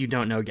you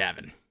don't know,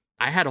 Gavin.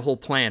 I had a whole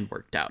plan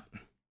worked out.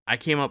 I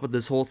came up with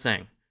this whole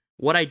thing.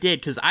 What I did,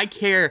 because I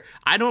care.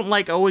 I don't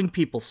like owing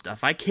people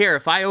stuff. I care.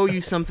 If I owe you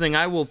something,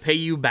 I will pay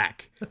you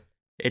back.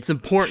 It's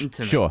important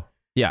to me. Sure.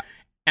 Yeah.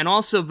 And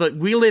also, but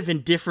we live in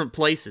different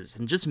places,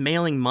 and just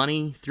mailing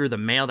money through the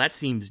mail, that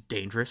seems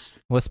dangerous.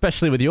 Well,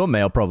 especially with your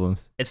mail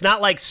problems. It's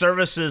not like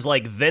services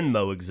like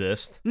Venmo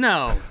exist.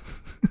 No.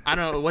 I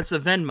don't know. What's a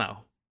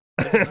Venmo?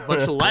 It's a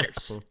bunch of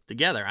letters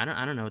together. I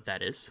don't know what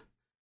that is.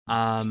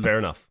 Fair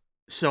enough.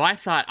 So I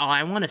thought,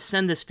 I want to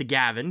send this to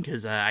Gavin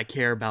because I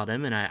care about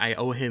him and I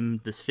owe him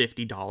this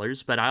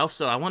 $50, but I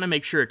want to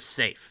make sure it's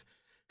safe.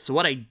 So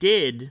what I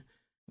did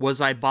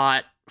was I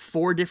bought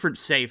 4 different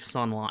safes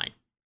online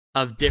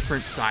of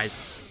different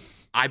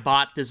sizes. I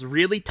bought this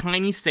really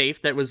tiny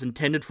safe that was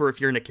intended for if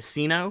you're in a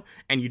casino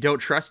and you don't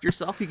trust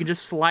yourself, you can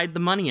just slide the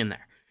money in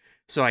there.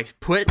 So I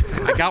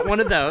got one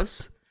of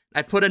those.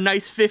 I put a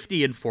nice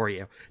 50 in for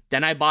you.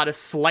 Then I bought a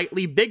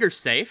slightly bigger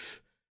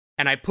safe,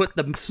 and I put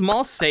the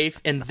small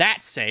safe in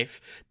that safe.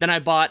 Then I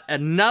bought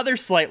another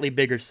slightly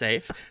bigger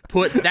safe,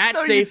 put that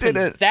safe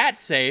in that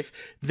safe.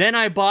 Then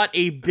I bought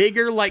a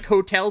bigger, like,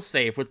 hotel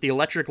safe with the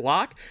electric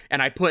lock,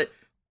 and I put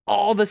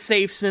all the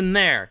safes in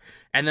there.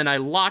 And then I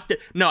locked it.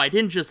 No, I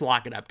didn't just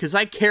lock it up, because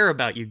I care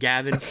about you,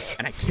 Gavin,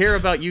 and I care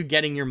about you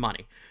getting your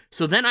money.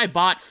 So then I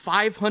bought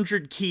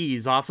 500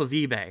 keys off of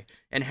eBay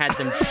and had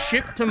them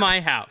shipped to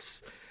my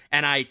house.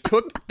 And I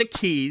took the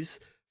keys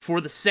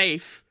for the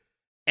safe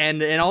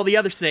and all the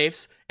other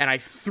safes, and I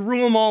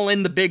threw them all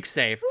in the big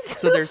safe.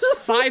 So there's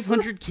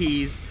 500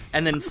 keys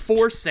and then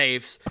 4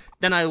 safes.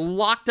 Then I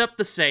locked up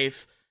the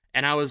safe,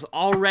 and I was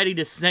all ready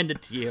to send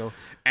it to you.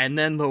 And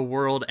then the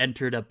world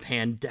entered a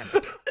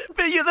pandemic.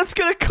 But yeah, that's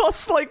gonna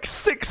cost like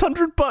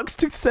 $600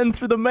 to send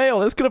through the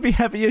mail. It's gonna be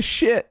heavy as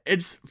shit.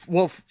 It's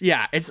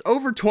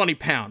over 20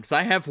 pounds.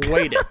 I have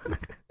weighed it.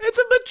 It's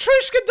a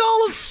Matryoshka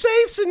doll of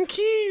safes and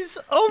keys.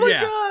 Oh my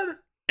god.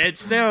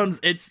 It's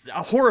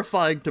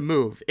horrifying to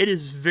move. It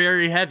is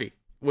very heavy.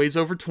 Weighs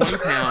over 20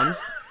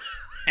 pounds.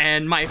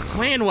 And my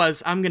plan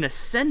was, I'm going to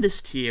send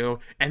this to you,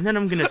 and then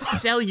I'm going to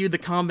sell you the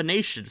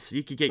combination so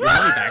you could get your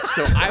money back.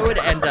 So I would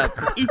end up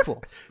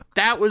equal.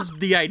 That was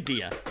the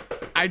idea.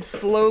 I'd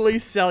slowly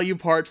sell you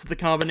parts of the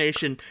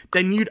combination.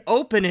 Then you'd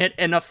open it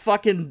and a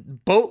fucking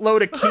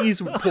boatload of keys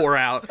would pour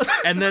out.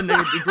 And then it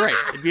would be great.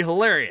 It'd be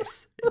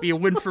hilarious. It'd be a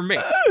win for me.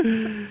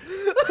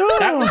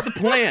 That was the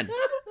plan.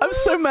 I'm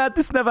so mad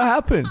this never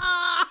happened.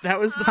 That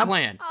was the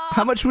plan.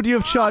 How much would you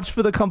have charged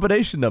for the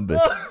combination numbers?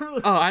 Oh,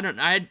 I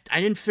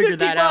didn't figure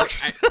that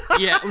out.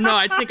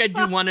 I think I'd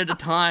do one at a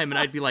time, and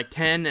I'd be like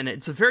 10, and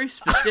it's a very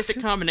specific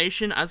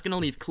combination. I was going to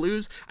leave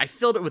clues. I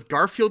filled it with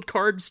Garfield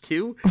cards,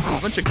 too. A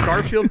bunch of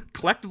Garfield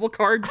collectible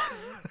cards.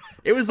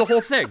 It was the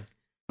whole thing.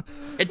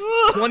 It's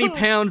 20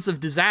 pounds of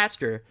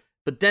disaster,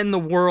 but then the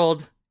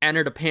world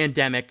entered a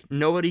pandemic.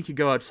 Nobody could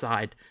go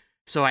outside.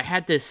 So I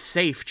had this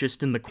safe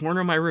just in the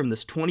corner of my room,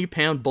 this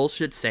 20-pound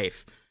bullshit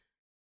safe,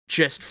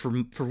 just for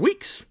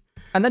weeks.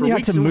 And then you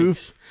had to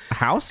move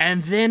house?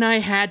 And then I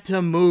had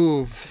to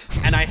move.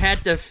 And I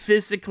had to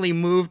physically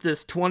move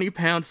this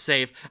 20-pound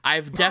safe.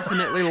 I've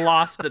definitely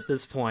lost at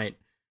this point.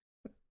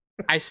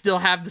 I still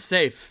have the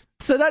safe.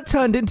 So that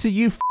turned into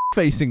you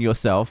facing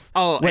yourself.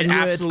 Oh, when you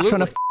absolutely. were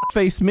trying to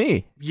face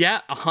me.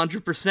 Yeah,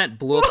 100%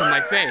 blew up in my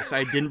face.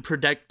 I didn't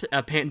predict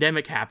a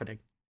pandemic happening.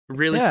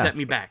 Really set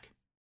me back.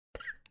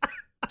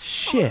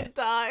 Shit.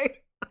 Die.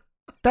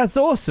 That's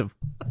awesome.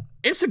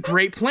 It's a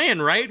great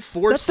plan, right?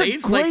 Four That's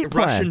safes, like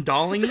Russian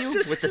dolling you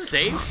with the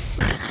safes.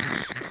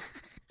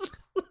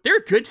 They're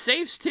good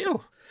safes,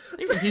 too.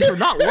 These are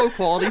not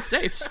low-quality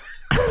safes.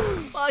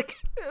 Fuck.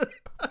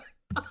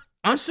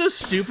 I'm so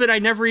stupid, I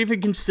never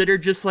even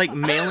considered just, like,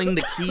 mailing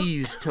the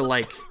keys to,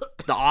 like,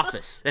 the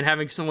office and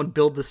having someone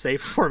build the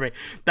safe for me.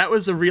 That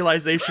was a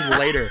realization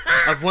later.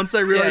 Of once I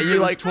realized it was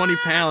like 20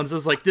 pounds, I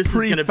was like, this is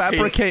going to pay...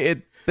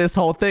 Prefabricated this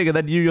whole thing, and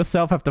then you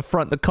yourself have to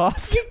front the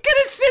cost. You could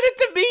have sent it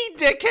to me,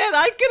 dickhead.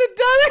 I could have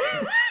done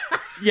it.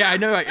 Yeah,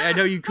 I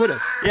know you could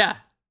have. Yeah,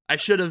 I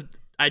should have.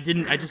 I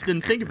just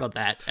didn't think about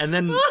that. And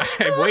then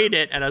I weighed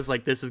it, and I was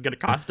like, this is going to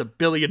cost $1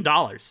 billion.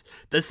 I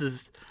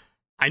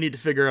need to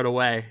figure out a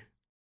way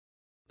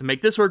to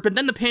make this work. But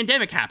then the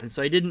pandemic happened,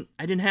 so I didn't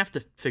have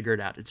to figure it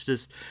out. It's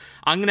just,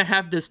 I'm going to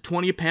have this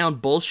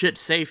 20-pound bullshit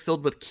safe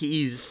filled with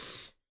keys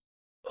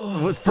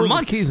for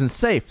months. Keys and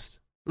safes.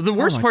 The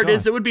worst part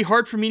is it would be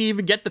hard for me to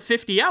even get the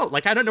 50 out.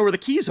 Like, I don't know where the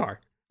keys are.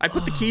 I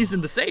put the keys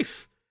in the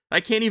safe. I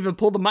can't even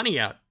pull the money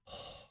out.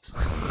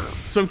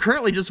 So I'm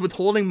currently just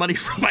withholding money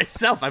from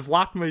myself. I've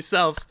locked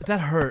myself that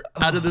hurt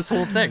out of this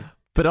whole thing.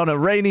 But on a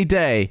rainy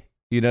day,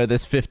 you know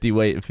there's 50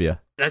 waiting for you.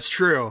 That's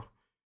true.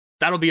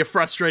 That'll be a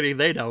frustrating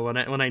day, though,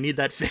 when I need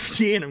that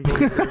 50 and I'm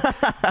going through.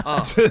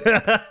 Oh.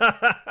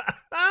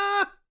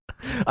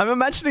 I'm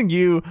imagining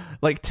you,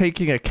 like,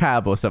 taking a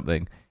cab or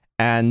something,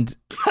 and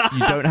you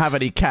don't have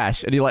any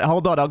cash, and you're like,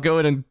 hold on, I'll go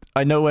in and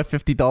I know where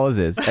 $50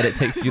 is, and it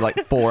takes you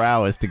like 4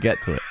 hours to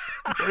get to it.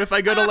 What if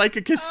I go to like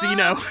a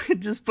casino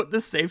and just put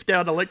the safe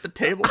down to like the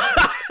table?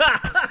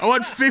 I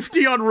want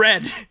 50 on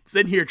red. It's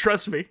in here,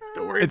 trust me.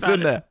 Don't worry about it.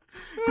 It's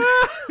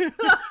in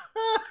there.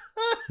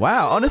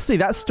 Wow, honestly,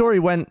 that story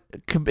went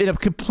in a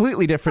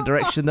completely different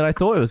direction than I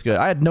thought it was going.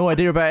 I had no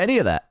idea about any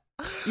of that.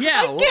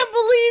 Yeah, I can't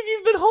believe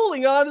you've been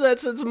holding on to that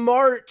since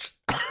March.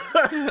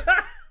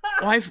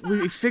 Well,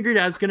 we figured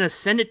I was going to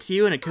send it to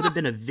you, and it could have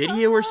been a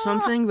video or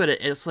something, but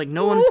it's like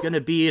no one's going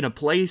to be in a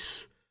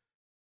place,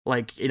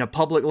 like in a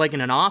public, like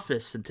in an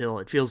office, until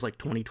it feels like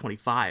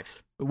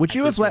 2025. Would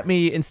you have let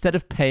me, instead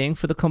of paying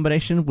for the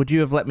combination, would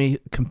you have let me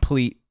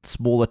complete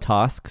smaller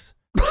tasks?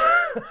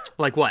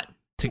 Like what?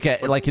 To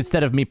get, like,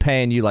 instead of me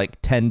paying you like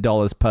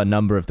 $10 per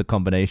number of the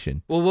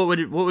combination. Well,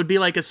 what would be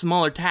like a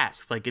smaller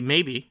task? Like,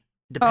 maybe,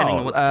 depending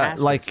on what the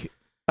task like, is.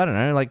 I don't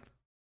know, like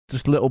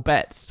just little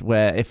bets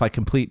where if I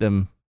complete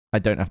them, I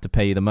don't have to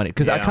pay you the money.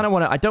 Because I kind of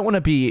want to, I don't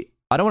want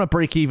to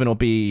break even or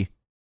be,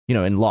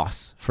 in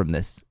loss from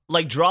this.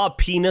 Like, draw a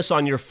penis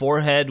on your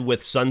forehead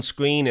with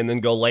sunscreen and then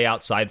go lay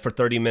outside for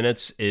 30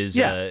 minutes is,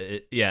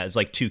 it's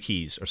like 2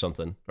 keys or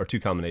something, or 2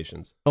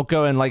 combinations. Or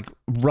go and, like,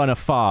 run a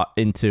fart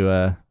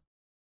into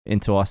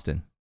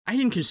Austin. I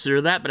didn't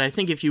consider that, but I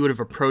think if you would have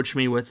approached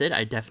me with it,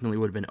 I definitely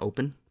would have been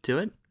open to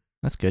it.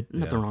 That's good.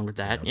 Nothing wrong with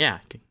that. Yeah.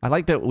 I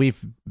like that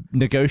we've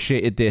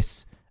negotiated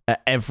this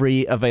at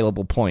every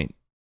available point,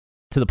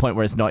 to the point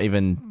where it's not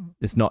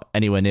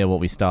anywhere near what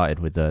we started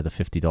with the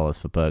 $50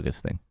 for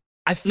burgers thing.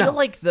 I feel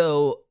like,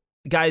 though,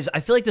 guys,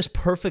 this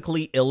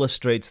perfectly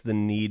illustrates the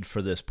need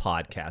for this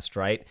podcast,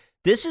 right?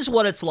 This is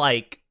what it's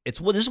like.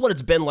 This is what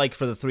it's been like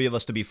for the three of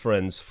us to be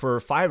friends for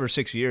 5 or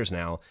 6 years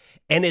now,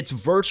 and it's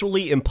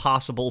virtually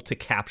impossible to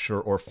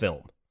capture or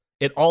film.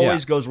 It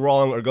always goes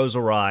wrong or goes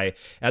awry,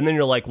 and then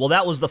you're like, well,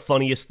 that was the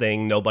funniest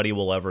thing nobody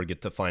will ever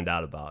get to find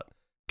out about.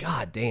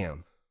 God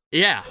damn.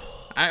 Yeah.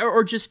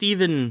 Or just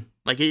even,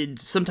 like,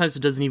 sometimes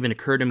it doesn't even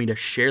occur to me to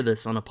share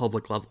this on a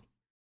public level.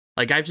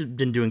 Like, I've just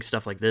been doing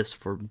stuff like this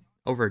for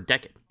over a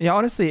decade. Yeah,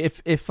 honestly,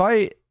 if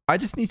I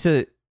just need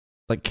to,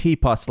 like,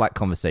 keep our Slack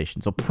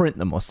conversations or print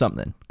them or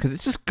something, because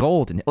it's just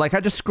gold. Like,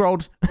 I just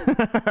scrolled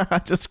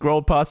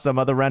past some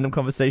other random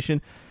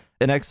conversation.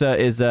 An excerpt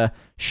is,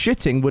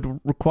 shitting would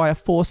require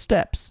 4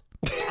 steps.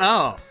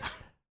 Oh.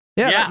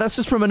 Yeah. That's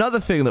just from another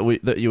thing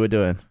that you were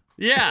doing.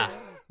 Yeah.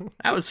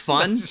 That was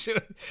fun.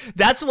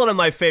 That's one of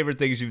my favorite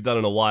things you've done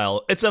in a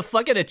while. It's a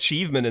fucking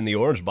achievement in the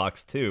orange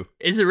box too.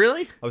 Is it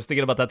really? I was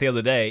thinking about that the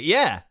other day.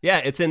 Yeah.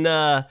 It's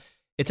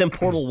in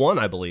Portal 1,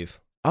 I believe.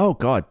 Oh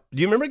God,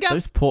 Do you remember, Gav?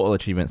 those portal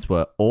achievements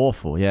were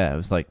awful. Yeah, it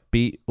was like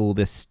beat all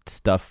this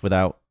stuff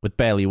with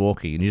barely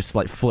walking, and you're just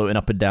like floating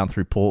up and down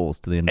through portals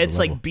to the end. It's of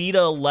the level. like beat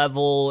a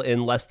level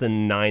in less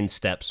than 9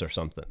 steps or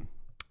something.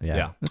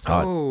 Yeah, it's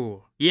hard.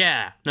 Oh,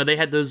 yeah. No, they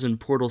had those in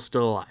Portal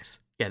Still Alive.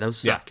 Yeah, those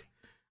suck.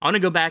 I want to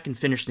go back and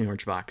finish the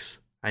orange box.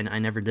 I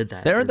never did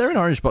that. They're in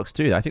Orange Box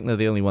too. I think they're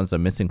the only ones that are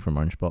missing from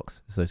Orange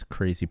Box. Is those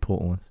crazy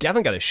portal ones.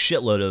 Gavin got a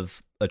shitload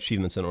of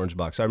achievements in Orange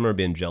Box. I remember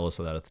being jealous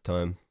of that at the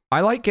time. I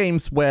like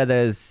games where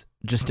there's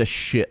just a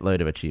shitload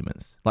of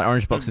achievements. Like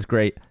Orange Box is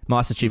great.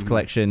 Master Chief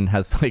Collection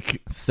has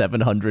like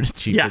 700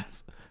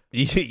 achievements.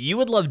 You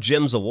would love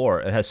Gems of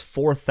War. It has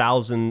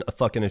 4,000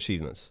 fucking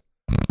achievements.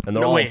 And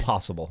they're all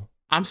impossible.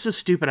 I'm so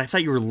stupid. I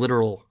thought you were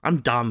literal. I'm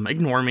dumb.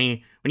 Ignore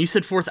me. When you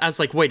said 4,000, I was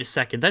like, wait a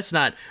second. That's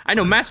not... I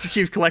know Master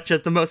Chief Collection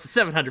has the most,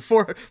 700.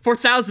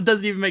 4,000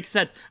 doesn't even make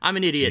sense. I'm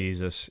an idiot.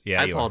 Jesus.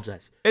 Yeah, I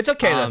apologize. It's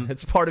okay, then.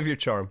 It's part of your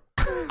charm.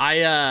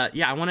 I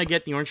want to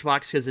get the orange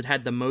box because it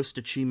had the most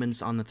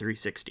achievements on the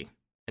 360.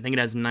 I think it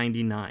has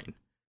 99.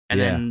 And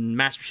then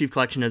Master Chief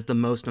Collection has the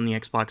most on the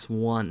Xbox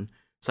One.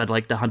 So I'd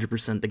like to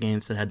 100% the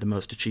games that had the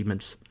most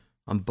achievements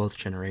on both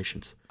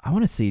generations. I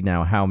want to see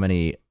now how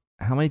many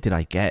did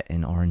I get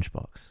in Orange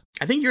Box?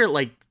 I think you're at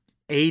like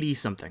 80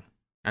 something.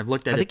 I've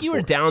looked at it. I think you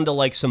were down to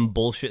like some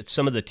bullshit,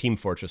 some of the Team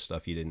Fortress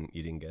stuff you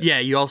didn't get. Yeah,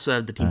 you also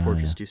have the Team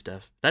Fortress 2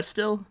 stuff. That's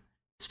still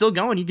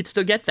going. You could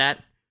still get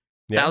that.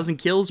 1,000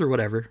 kills or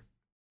whatever.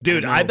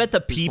 Dude, I bet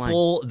the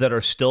people that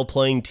are still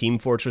playing Team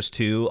Fortress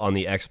 2 on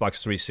the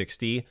Xbox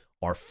 360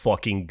 are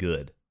fucking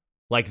good.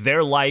 Like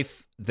their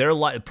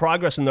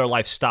progress in their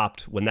life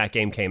stopped when that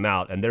game came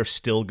out, and they're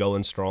still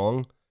going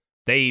strong.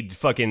 They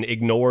fucking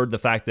ignored the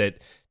fact that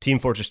Team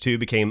Fortress 2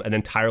 became an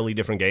entirely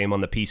different game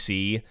on the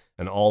PC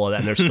and all of that,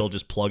 and they're still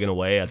just plugging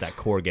away at that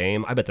core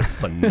game. I bet they're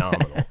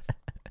phenomenal.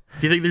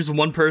 Do you think there's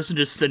one person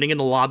just sitting in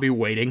the lobby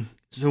waiting?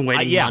 He's been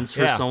waiting months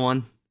for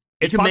someone.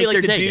 It's probably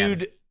like the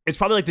dude. It's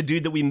probably like the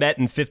dude that we met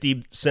in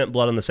 50 Cent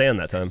Blood on the Sand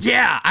that time.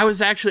 Yeah, I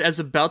was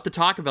about to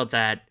talk about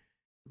that.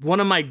 One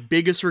of my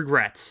biggest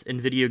regrets in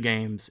video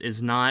games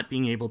is not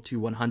being able to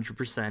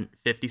 100%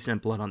 50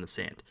 Cent Blood on the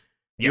Sand.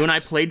 Yes. You and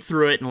I played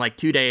through it in like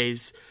 2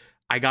 days.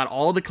 I got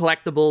all the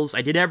collectibles.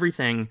 I did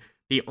everything.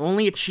 The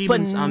only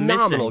achievements I'm missing...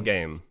 Phenomenal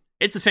game.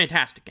 It's a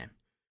fantastic game.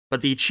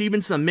 But the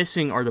achievements I'm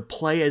missing are to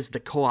play as the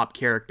co-op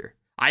character.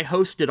 I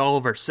hosted all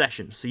of our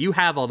sessions, so you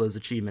have all those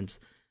achievements.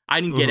 I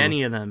didn't get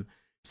any of them.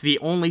 It's the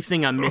only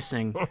thing I'm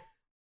missing.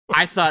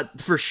 I thought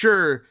for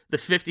sure the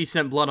 50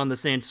 Cent Blood on the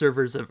Sand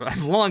servers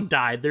have long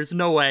died. There's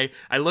no way.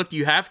 I looked,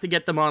 you have to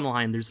get them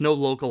online. There's no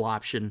local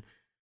option.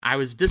 I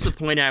was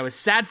disappointed. I was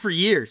sad for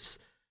years.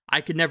 I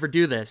could never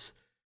do this.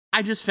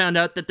 I just found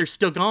out that they're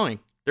still going.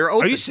 They're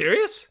open. Are you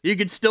serious? You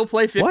could still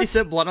play 50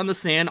 Cent Blood on the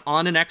Sand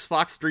on an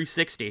Xbox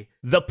 360.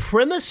 The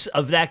premise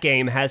of that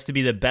game has to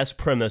be the best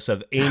premise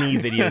of any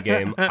video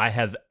game I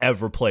have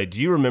ever played.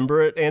 Do you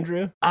remember it,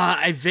 Andrew?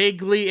 I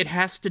vaguely, it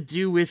has to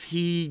do with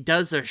he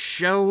does a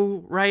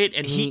show, right?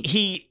 And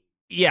he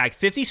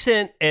 50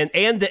 Cent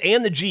and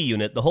the G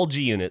Unit, the whole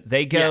G Unit,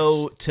 they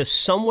go to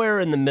somewhere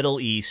in the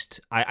Middle East.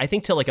 I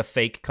think to like a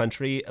fake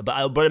country,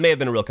 but it may have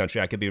been a real country.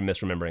 I could be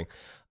misremembering.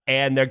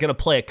 And they're going to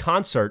play a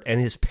concert,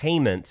 and his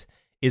payment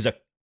is a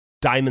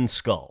diamond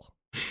skull,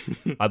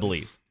 I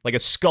believe. Like a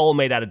skull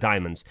made out of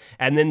diamonds.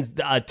 And then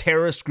a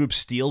terrorist group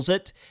steals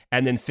it,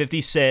 and then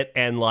 50 Cent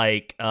and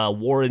like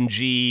Warren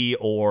G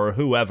or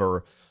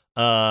whoever,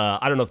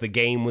 I don't know if the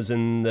game was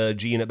in the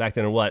G Unit back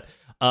then or what,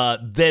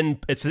 then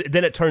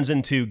it turns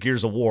into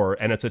Gears of War,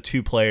 and it's a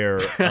 2-player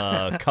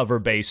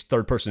cover-based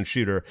third-person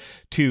shooter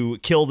to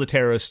kill the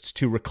terrorists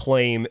to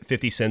reclaim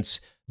 50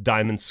 Cent's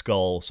diamond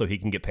skull so he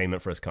can get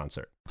payment for his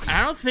concert.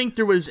 I don't think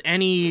there was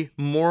any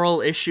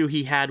moral issue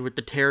he had with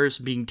the terrorists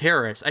being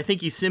terrorists. I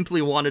think he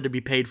simply wanted to be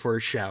paid for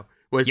his show,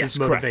 was his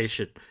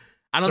motivation. Correct.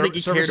 I don't think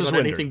he cared about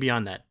anything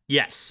beyond that.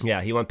 Yes.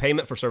 Yeah, he wanted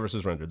payment for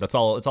services rendered. That's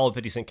all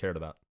 50 Cent cared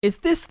about. Is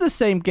this the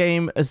same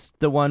game as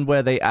the one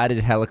where they added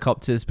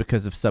helicopters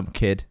because of some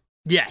kid?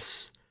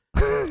 Yes.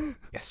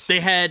 Yes.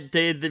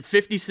 The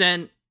 50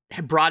 Cent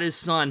had brought his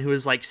son, who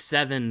was like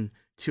 7,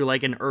 to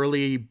like an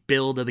early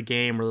build of the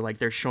game where like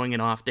they're showing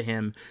it off to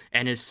him,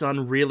 and his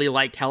son really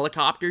liked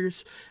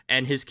helicopters,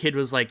 and his kid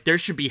was like, there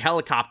should be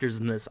helicopters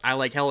in this. I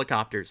like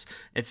helicopters.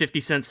 And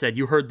 50 Cent said,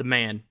 you heard the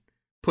man.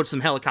 Put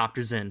some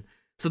helicopters in.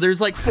 So there's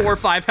like 4 or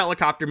 5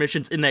 helicopter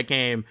missions in that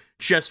game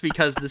just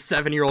because the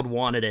 7-year-old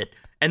wanted it.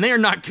 And they are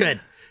not good.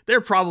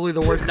 They're probably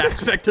the worst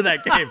aspect of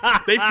that game.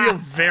 They feel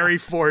very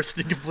forced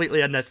and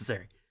completely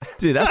unnecessary.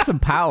 Dude, that's some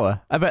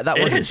power. I bet that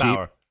wasn't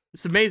power.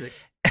 It's amazing.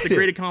 It's a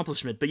great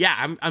accomplishment. But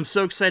yeah, I'm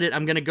so excited.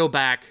 I'm going to go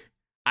back.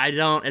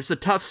 It's a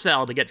tough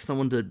sell to get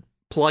someone to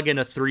plug in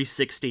a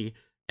 360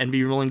 and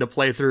be willing to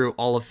play through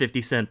all of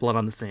 50 Cent Blood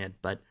on the Sand.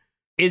 But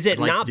Is it I'd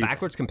like not to do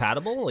backwards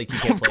compatible? Like you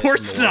can't Of play it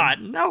course from the not.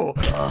 one? No.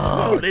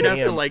 Oh, No, they'd have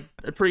to damn. like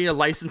pretty a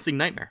licensing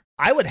nightmare.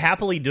 I would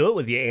happily do it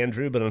with you,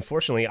 Andrew, but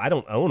unfortunately, I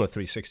don't own a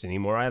 360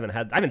 anymore. I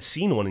haven't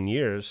seen one in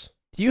years.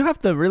 You have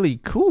the really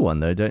cool one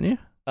though, don't you?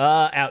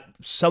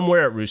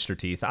 Somewhere at Rooster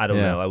Teeth. I don't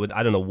Yeah. know.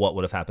 I don't know what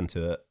would have happened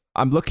to it.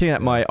 I'm looking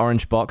at my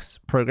orange box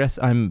progress.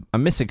 I'm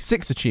missing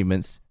 6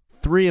 achievements.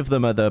 3 of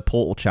them are the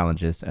portal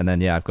challenges, and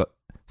then I've got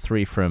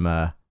 3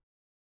 from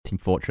Team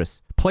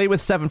Fortress. Play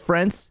with 7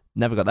 friends.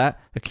 Never got that.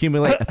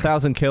 Accumulate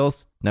 1,000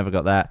 kills. Never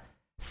got that.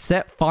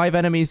 Set 5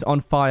 enemies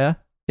on fire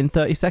in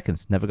 30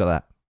 seconds. Never got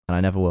that, and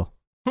I never will.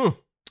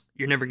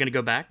 You're never gonna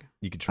go back?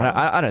 You could try.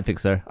 I don't think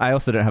so. I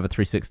also don't have a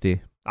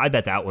 360. I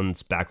bet that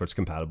one's backwards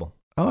compatible.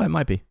 Oh, it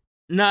might be.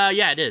 No,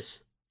 yeah, it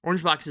is.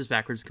 Orange Box is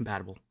backwards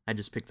compatible. I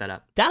just picked that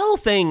up. That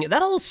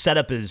whole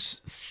setup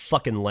is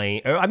fucking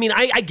lame. I mean,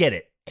 I get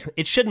it.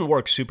 It shouldn't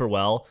work super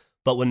well,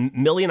 but when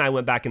Millie and I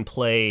went back and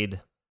played,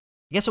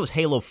 I guess it was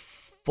Halo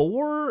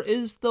 4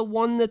 is the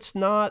one that's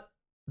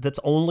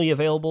only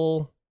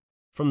available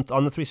on the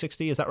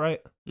 360. Is that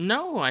right?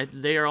 No,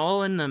 they are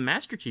all in the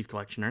Master Chief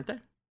Collection, aren't they?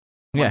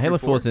 Yeah, 1 Halo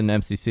through 4. 4's in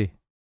MCC.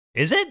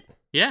 Is it?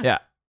 Yeah. Yeah.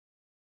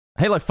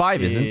 Halo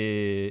 5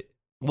 isn't.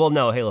 Well,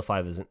 no, Halo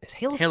 5 isn't. Is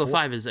Halo 4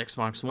 4? is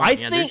Xbox One. I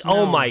Yeah, think, there's no-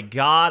 oh my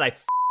god, I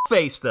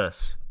faced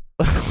this.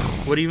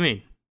 What do you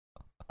mean?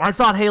 I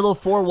thought Halo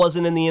 4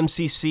 wasn't in the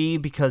MCC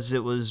because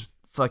it was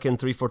fucking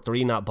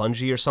 343, not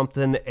Bungie or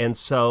something. And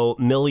so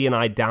Millie and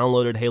I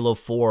downloaded Halo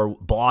 4,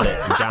 bought it,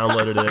 and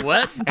downloaded it.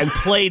 What? And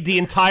played the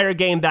entire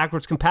game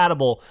backwards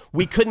compatible.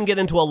 We couldn't get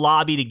into a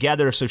lobby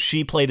together, so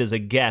she played as a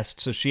guest,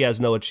 so she has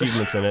no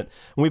achievements in it.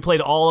 And we played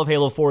all of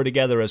Halo 4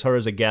 together as her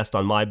as a guest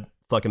on my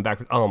fucking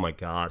backwards. Oh my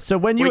god. So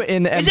when you were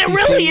in MCC, Is it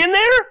really in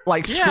there?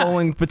 like Yeah.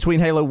 scrolling between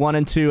Halo 1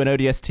 and 2 and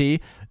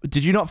ODST,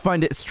 did you not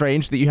find it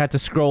strange that you had to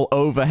scroll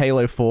over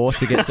Halo 4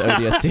 to get to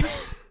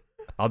ODST?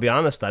 I'll be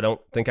honest, I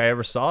don't think I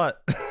ever saw it.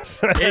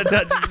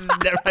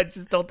 I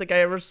just don't think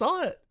I ever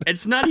saw it.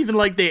 It's not even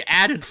like they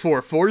added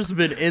 4. 4's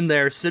been in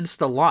there since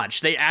the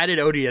launch. They added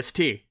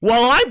ODST.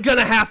 Well, I'm going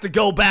to have to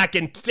go back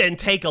and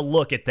take a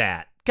look at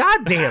that.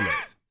 God damn it.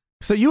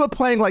 So you were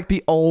playing like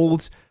the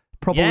old,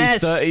 probably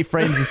Yes. 30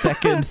 frames a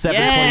second,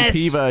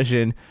 720p Yes.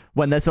 version,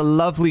 when there's a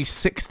lovely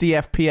 60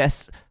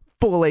 FPS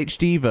full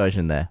HD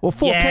version there. Well,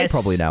 4K Yes.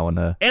 probably now on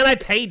there. And I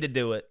paid to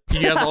do it. Do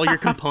you have all your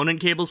component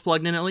cables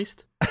plugged in at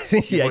least? Yeah,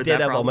 I Avoid did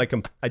that have all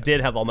problem? my I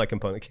did have all my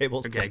component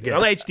cables. Okay, plugged good.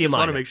 in. I'm Just HDMI.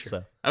 wanna make sure.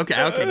 So. Okay,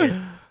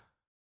 good.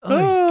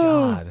 Oh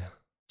god.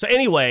 So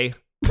anyway,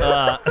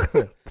 I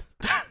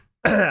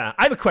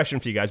have a question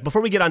for you guys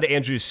before we get on to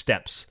Andrew's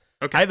steps.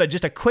 Okay. I have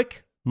just a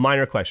quick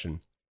minor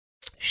question.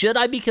 Should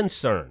I be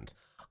concerned?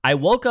 I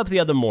woke up the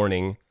other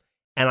morning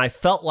and I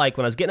felt like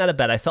when I was getting out of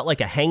bed, I felt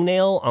like a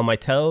hangnail on my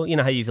toe. You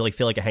know how you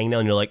feel like a hangnail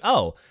and you're like,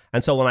 oh.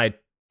 And so when I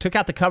took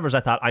out the covers, I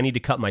thought I need to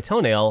cut my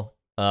toenail,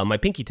 my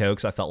pinky toe,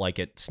 because I felt like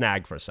it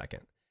snagged for a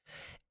second.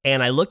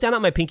 And I looked down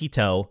at my pinky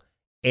toe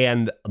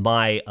and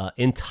my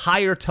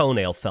entire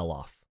toenail fell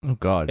off. Oh,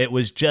 God. It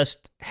was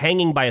just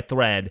hanging by a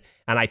thread,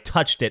 and I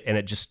touched it, and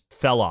it just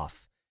fell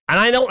off. And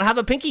I don't have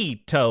a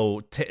pinky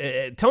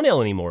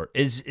toenail anymore.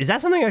 Is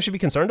that something I should be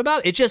concerned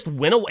about? It just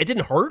went away. It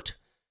didn't hurt.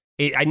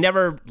 I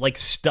never like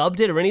stubbed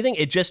it or anything.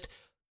 It just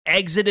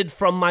exited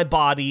from my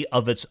body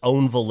of its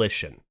own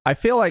volition. I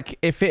feel like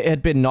if it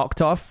had been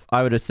knocked off,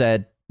 I would have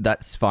said,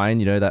 that's fine.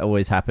 You know, that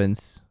always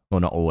happens.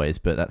 Well, not always,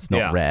 but that's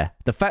not rare.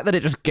 The fact that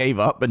it just gave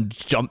up and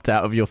jumped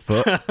out of your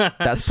foot,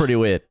 that's pretty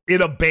weird. It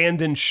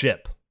abandoned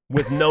ship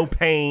with no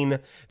pain.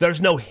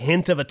 There's no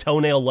hint of a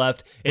toenail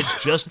left. It's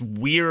just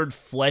weird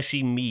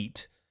fleshy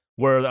meat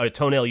where a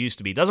toenail used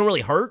to be. Doesn't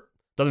really hurt.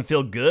 Doesn't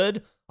feel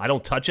good. I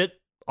don't touch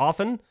it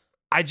often.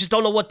 I just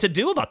don't know what to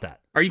do about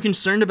that. Are you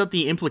concerned about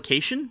the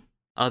implication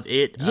of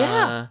it?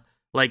 Yeah.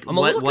 Like, I'm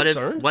a little what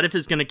concerned. if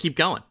it's going to keep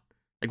going?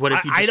 Like, what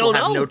if you I just don't will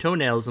have know. no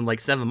toenails in like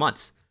 7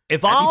 months?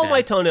 If That'd be all bad.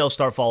 my toenails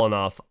start falling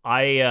off,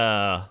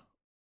 I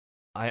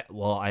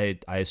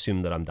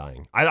assume that I'm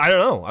dying. I don't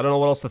know. I don't know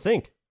what else to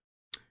think.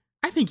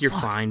 I think you're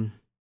fine.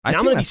 I Now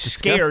I'm think going to be that's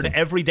scared disgusting.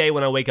 every day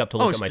when I wake up to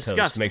look it's at my toes to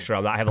disgusting. make sure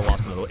I haven't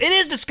lost another one. It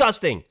is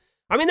disgusting.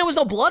 I mean, there was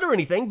no blood or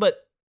anything,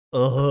 but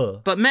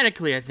But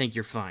medically, I think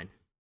you're fine.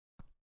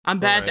 I'm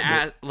bad to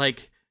Alright. ask.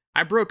 Like,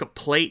 I broke a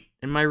plate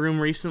in my room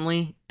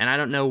recently, and I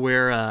don't know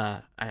where.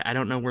 I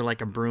don't know where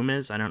like a broom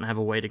is. I don't have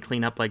a way to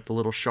clean up like the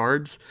little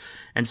shards,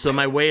 and so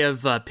my way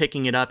of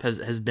picking it up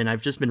has been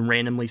I've just been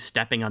randomly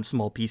stepping on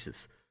small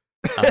pieces,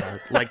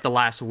 like the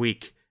last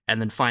week, and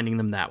then finding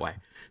them that way.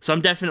 So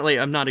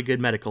I'm not a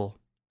good medical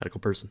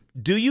person.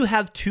 do you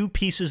have 2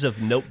 pieces of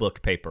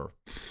notebook paper?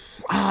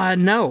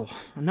 No,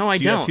 I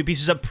Do you don't. have 2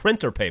 pieces of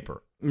printer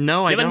paper?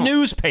 No, Do I you have don't. a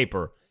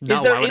newspaper? No,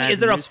 is there why would I is have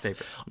there a a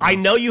newspaper? I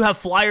know you have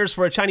flyers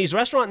for a Chinese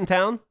restaurant in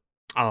town.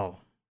 Oh,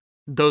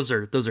 those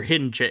are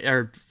hidden.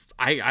 Or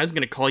I was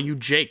gonna call you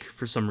Jake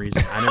for some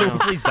reason. I don't know.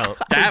 Please don't.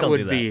 That Please don't would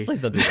do that. be. Please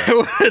don't do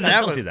that. that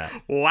Don't would, do that.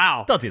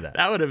 Wow. Don't do that.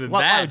 That would have been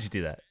Why bad. would you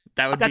do that?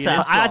 That would That's be an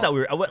insult. I thought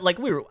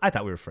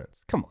we were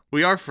friends. Come on.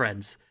 We are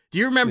friends. Do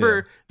you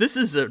remember? This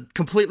is a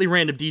completely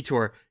random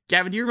detour.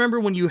 Gavin, do you remember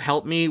when you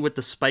helped me with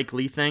the Spike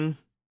Lee thing?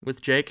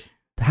 with Jake?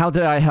 How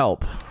did I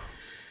help?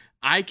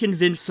 I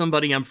convinced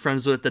somebody I'm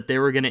friends with that they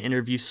were going to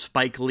interview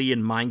Spike Lee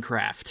in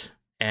Minecraft.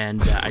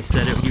 And I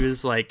said he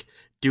was like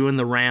doing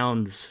the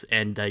rounds,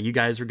 and you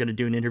guys were going to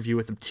do an interview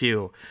with him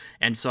too.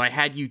 And so I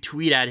had you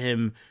tweet at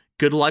him,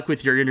 "Good luck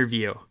with your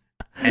interview,"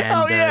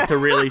 and to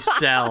really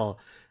sell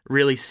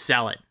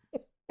it.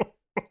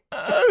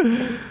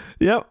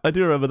 Yep, I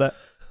do remember that.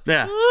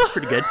 Yeah, it's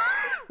pretty good.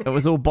 It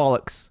was all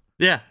bollocks.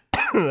 Yeah.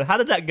 How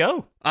did that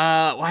go?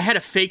 Well, I had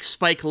a fake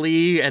Spike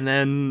Lee, and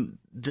then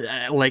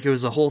like it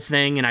was a whole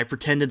thing, and I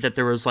pretended that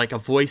there was like a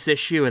voice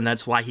issue, and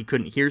that's why he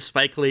couldn't hear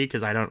Spike Lee,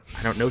 because I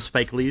don't know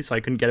Spike Lee, so I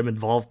couldn't get him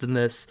involved in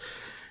this.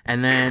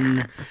 And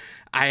then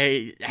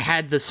I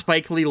had the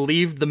Spike Lee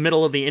leave the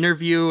middle of the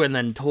interview, and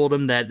then told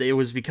him that it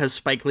was because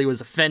Spike Lee was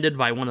offended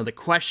by one of the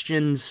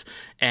questions,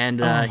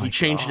 and he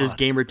changed his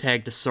gamer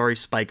tag to Sorry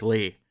Spike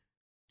Lee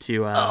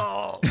to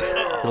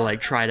like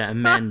try to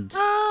amend.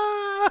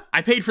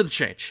 I paid for the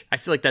change. I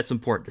feel like that's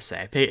important to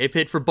say. I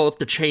paid for both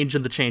the change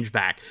and the change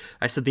back.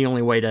 I said the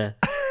only way to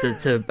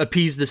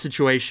appease the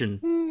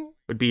situation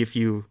would be if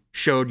you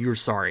showed you were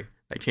sorry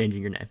by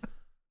changing your name.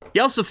 He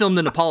also filmed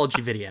an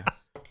apology video.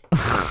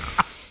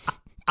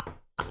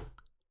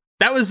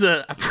 That was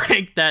a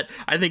prank that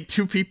I think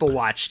 2 people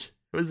watched.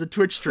 It was a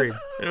Twitch stream.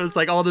 It was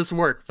like all this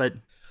work, but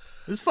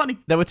it was funny.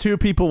 There were 2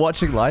 people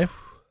watching live?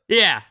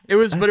 Yeah, it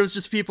was, but it was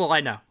just people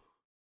I know.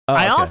 Oh,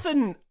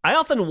 okay. I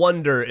often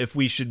wonder if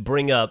we should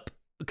bring up,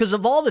 because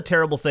of all the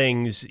terrible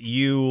things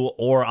you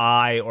or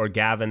I or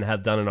Gavin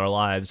have done in our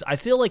lives, I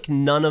feel like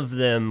none of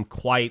them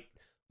quite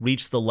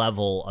reach the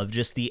level of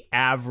just the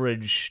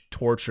average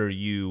torture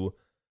you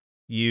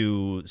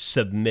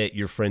submit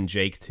your friend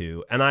Jake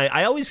to. And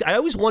I always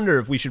wonder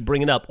if we should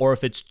bring it up, or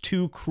if it's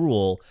too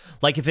cruel.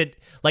 Like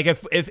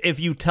if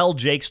you tell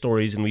Jake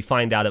stories and we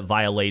find out it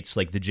violates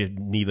like the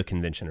Geneva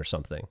Convention or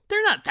something.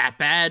 They're not that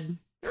bad.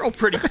 They're all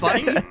pretty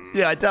funny.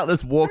 Yeah, I doubt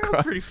there's war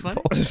crimes. Pretty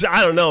funny.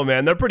 I don't know,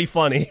 man. They're pretty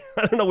funny.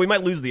 I don't know. We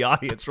might lose the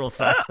audience real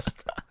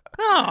fast.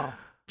 Oh,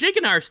 Jake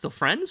and I are still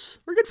friends.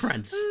 We're good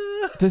friends.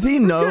 Does he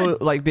know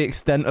like the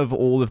extent of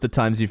all of the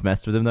times you've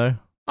messed with him though?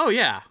 Oh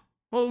yeah.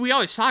 Well, we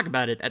always talk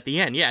about it at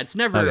the end. Yeah, it's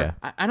never. Okay.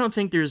 I don't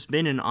think there's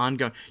been an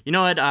ongoing. You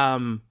know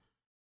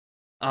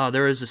what?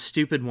 There was a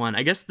stupid one.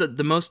 I guess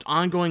the most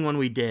ongoing one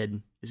we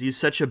did is he's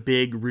such a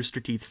big Rooster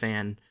Teeth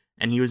fan,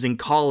 and he was in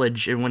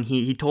college, and when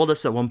he told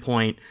us at one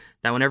point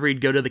that whenever he'd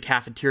go to the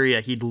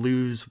cafeteria, he'd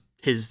lose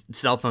his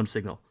cell phone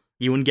signal.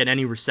 He wouldn't get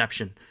any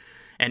reception,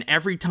 and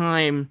every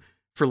time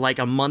for like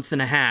a month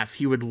and a half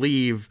he would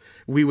leave,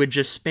 we would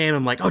just spam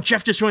him like, "Oh,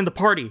 Jeff just joined the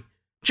party.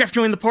 Jeff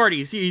joined the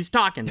party. He's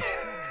talking."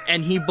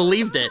 And he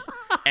believed it,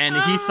 and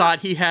he thought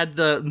he had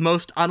the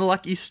most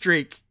unlucky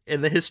streak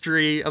in the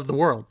history of the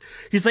world.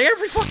 He's like,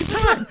 every fucking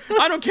time,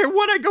 I don't care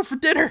when I go for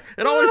dinner,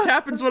 it always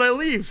happens when I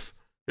leave.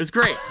 It was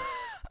great.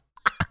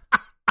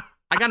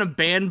 I got him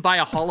banned by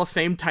a Hall of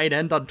Fame tight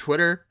end on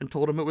Twitter and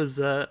told him it was,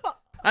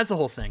 that's the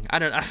whole thing. I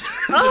don't know.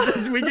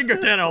 We can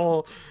go down a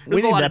whole,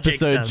 we need an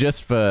episode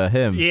just for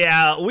him.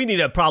 Yeah, we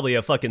need probably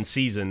a fucking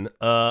season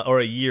or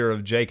a year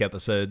of Jake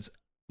episodes.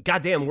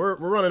 Goddamn, we're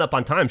running up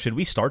on time. Should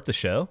we start the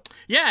show?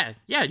 Yeah.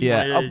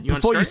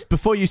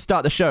 Before you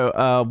start the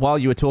show, while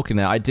you were talking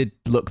there, I did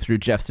look through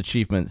Jeff's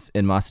achievements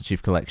in Master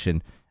Chief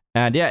Collection,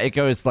 and yeah, it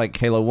goes like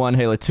Halo 1,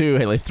 Halo 2,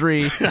 Halo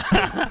 3,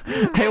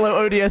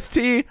 Halo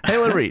ODST,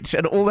 Halo Reach,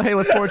 and all the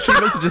Halo 4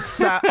 achievements are just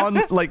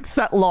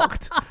sat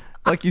locked,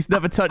 like he's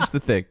never touched the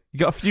thing. You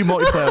got a few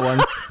multiplayer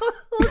ones.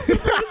 That's so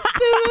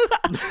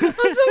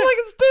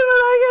fucking stupid.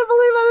 I can't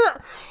believe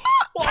it.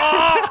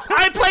 Oh,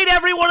 I played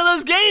every one of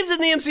those games in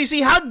the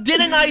MCC. How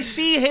didn't I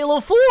see Halo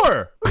 4?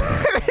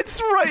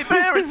 It's right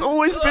there. It's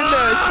always been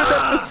there. It's been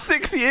there for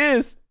 6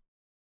 years.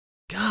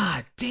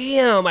 God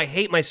damn, I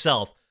hate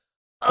myself.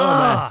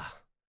 All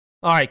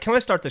right, can I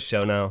start the show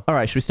now? All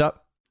right, should we start?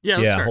 Yeah,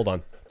 let's start. Hold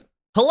on.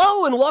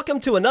 Hello and welcome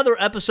to another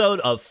episode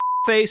of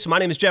Face. My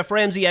name is Jeff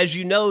Ramsey. As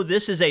you know,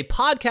 this is a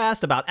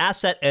podcast about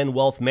asset and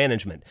wealth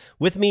management.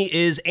 With me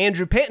is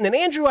Andrew Panton. And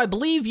Andrew, I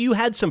believe you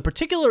had some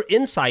particular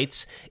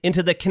insights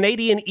into the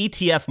Canadian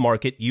ETF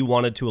market you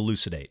wanted to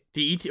elucidate.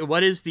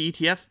 What is the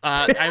ETF?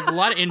 I have a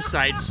lot of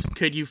insights.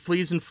 Could you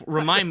please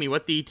remind me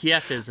what the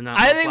ETF is? And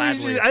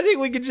I think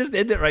we could just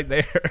end it right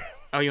there.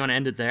 Oh, you want to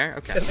end it there?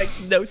 Okay. It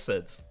makes no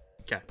sense.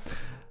 Okay.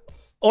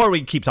 Or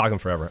we keep talking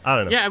forever. I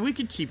don't know. Yeah, we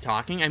could keep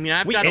talking. I mean,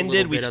 I've got a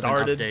little bit of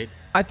an update.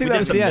 I think that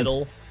was the end.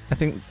 I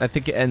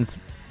think it ends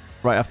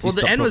right after. Well,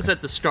 the end was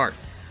at the start,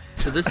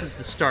 so this is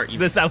the start.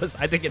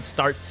 I think it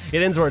starts.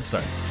 It ends where it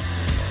starts.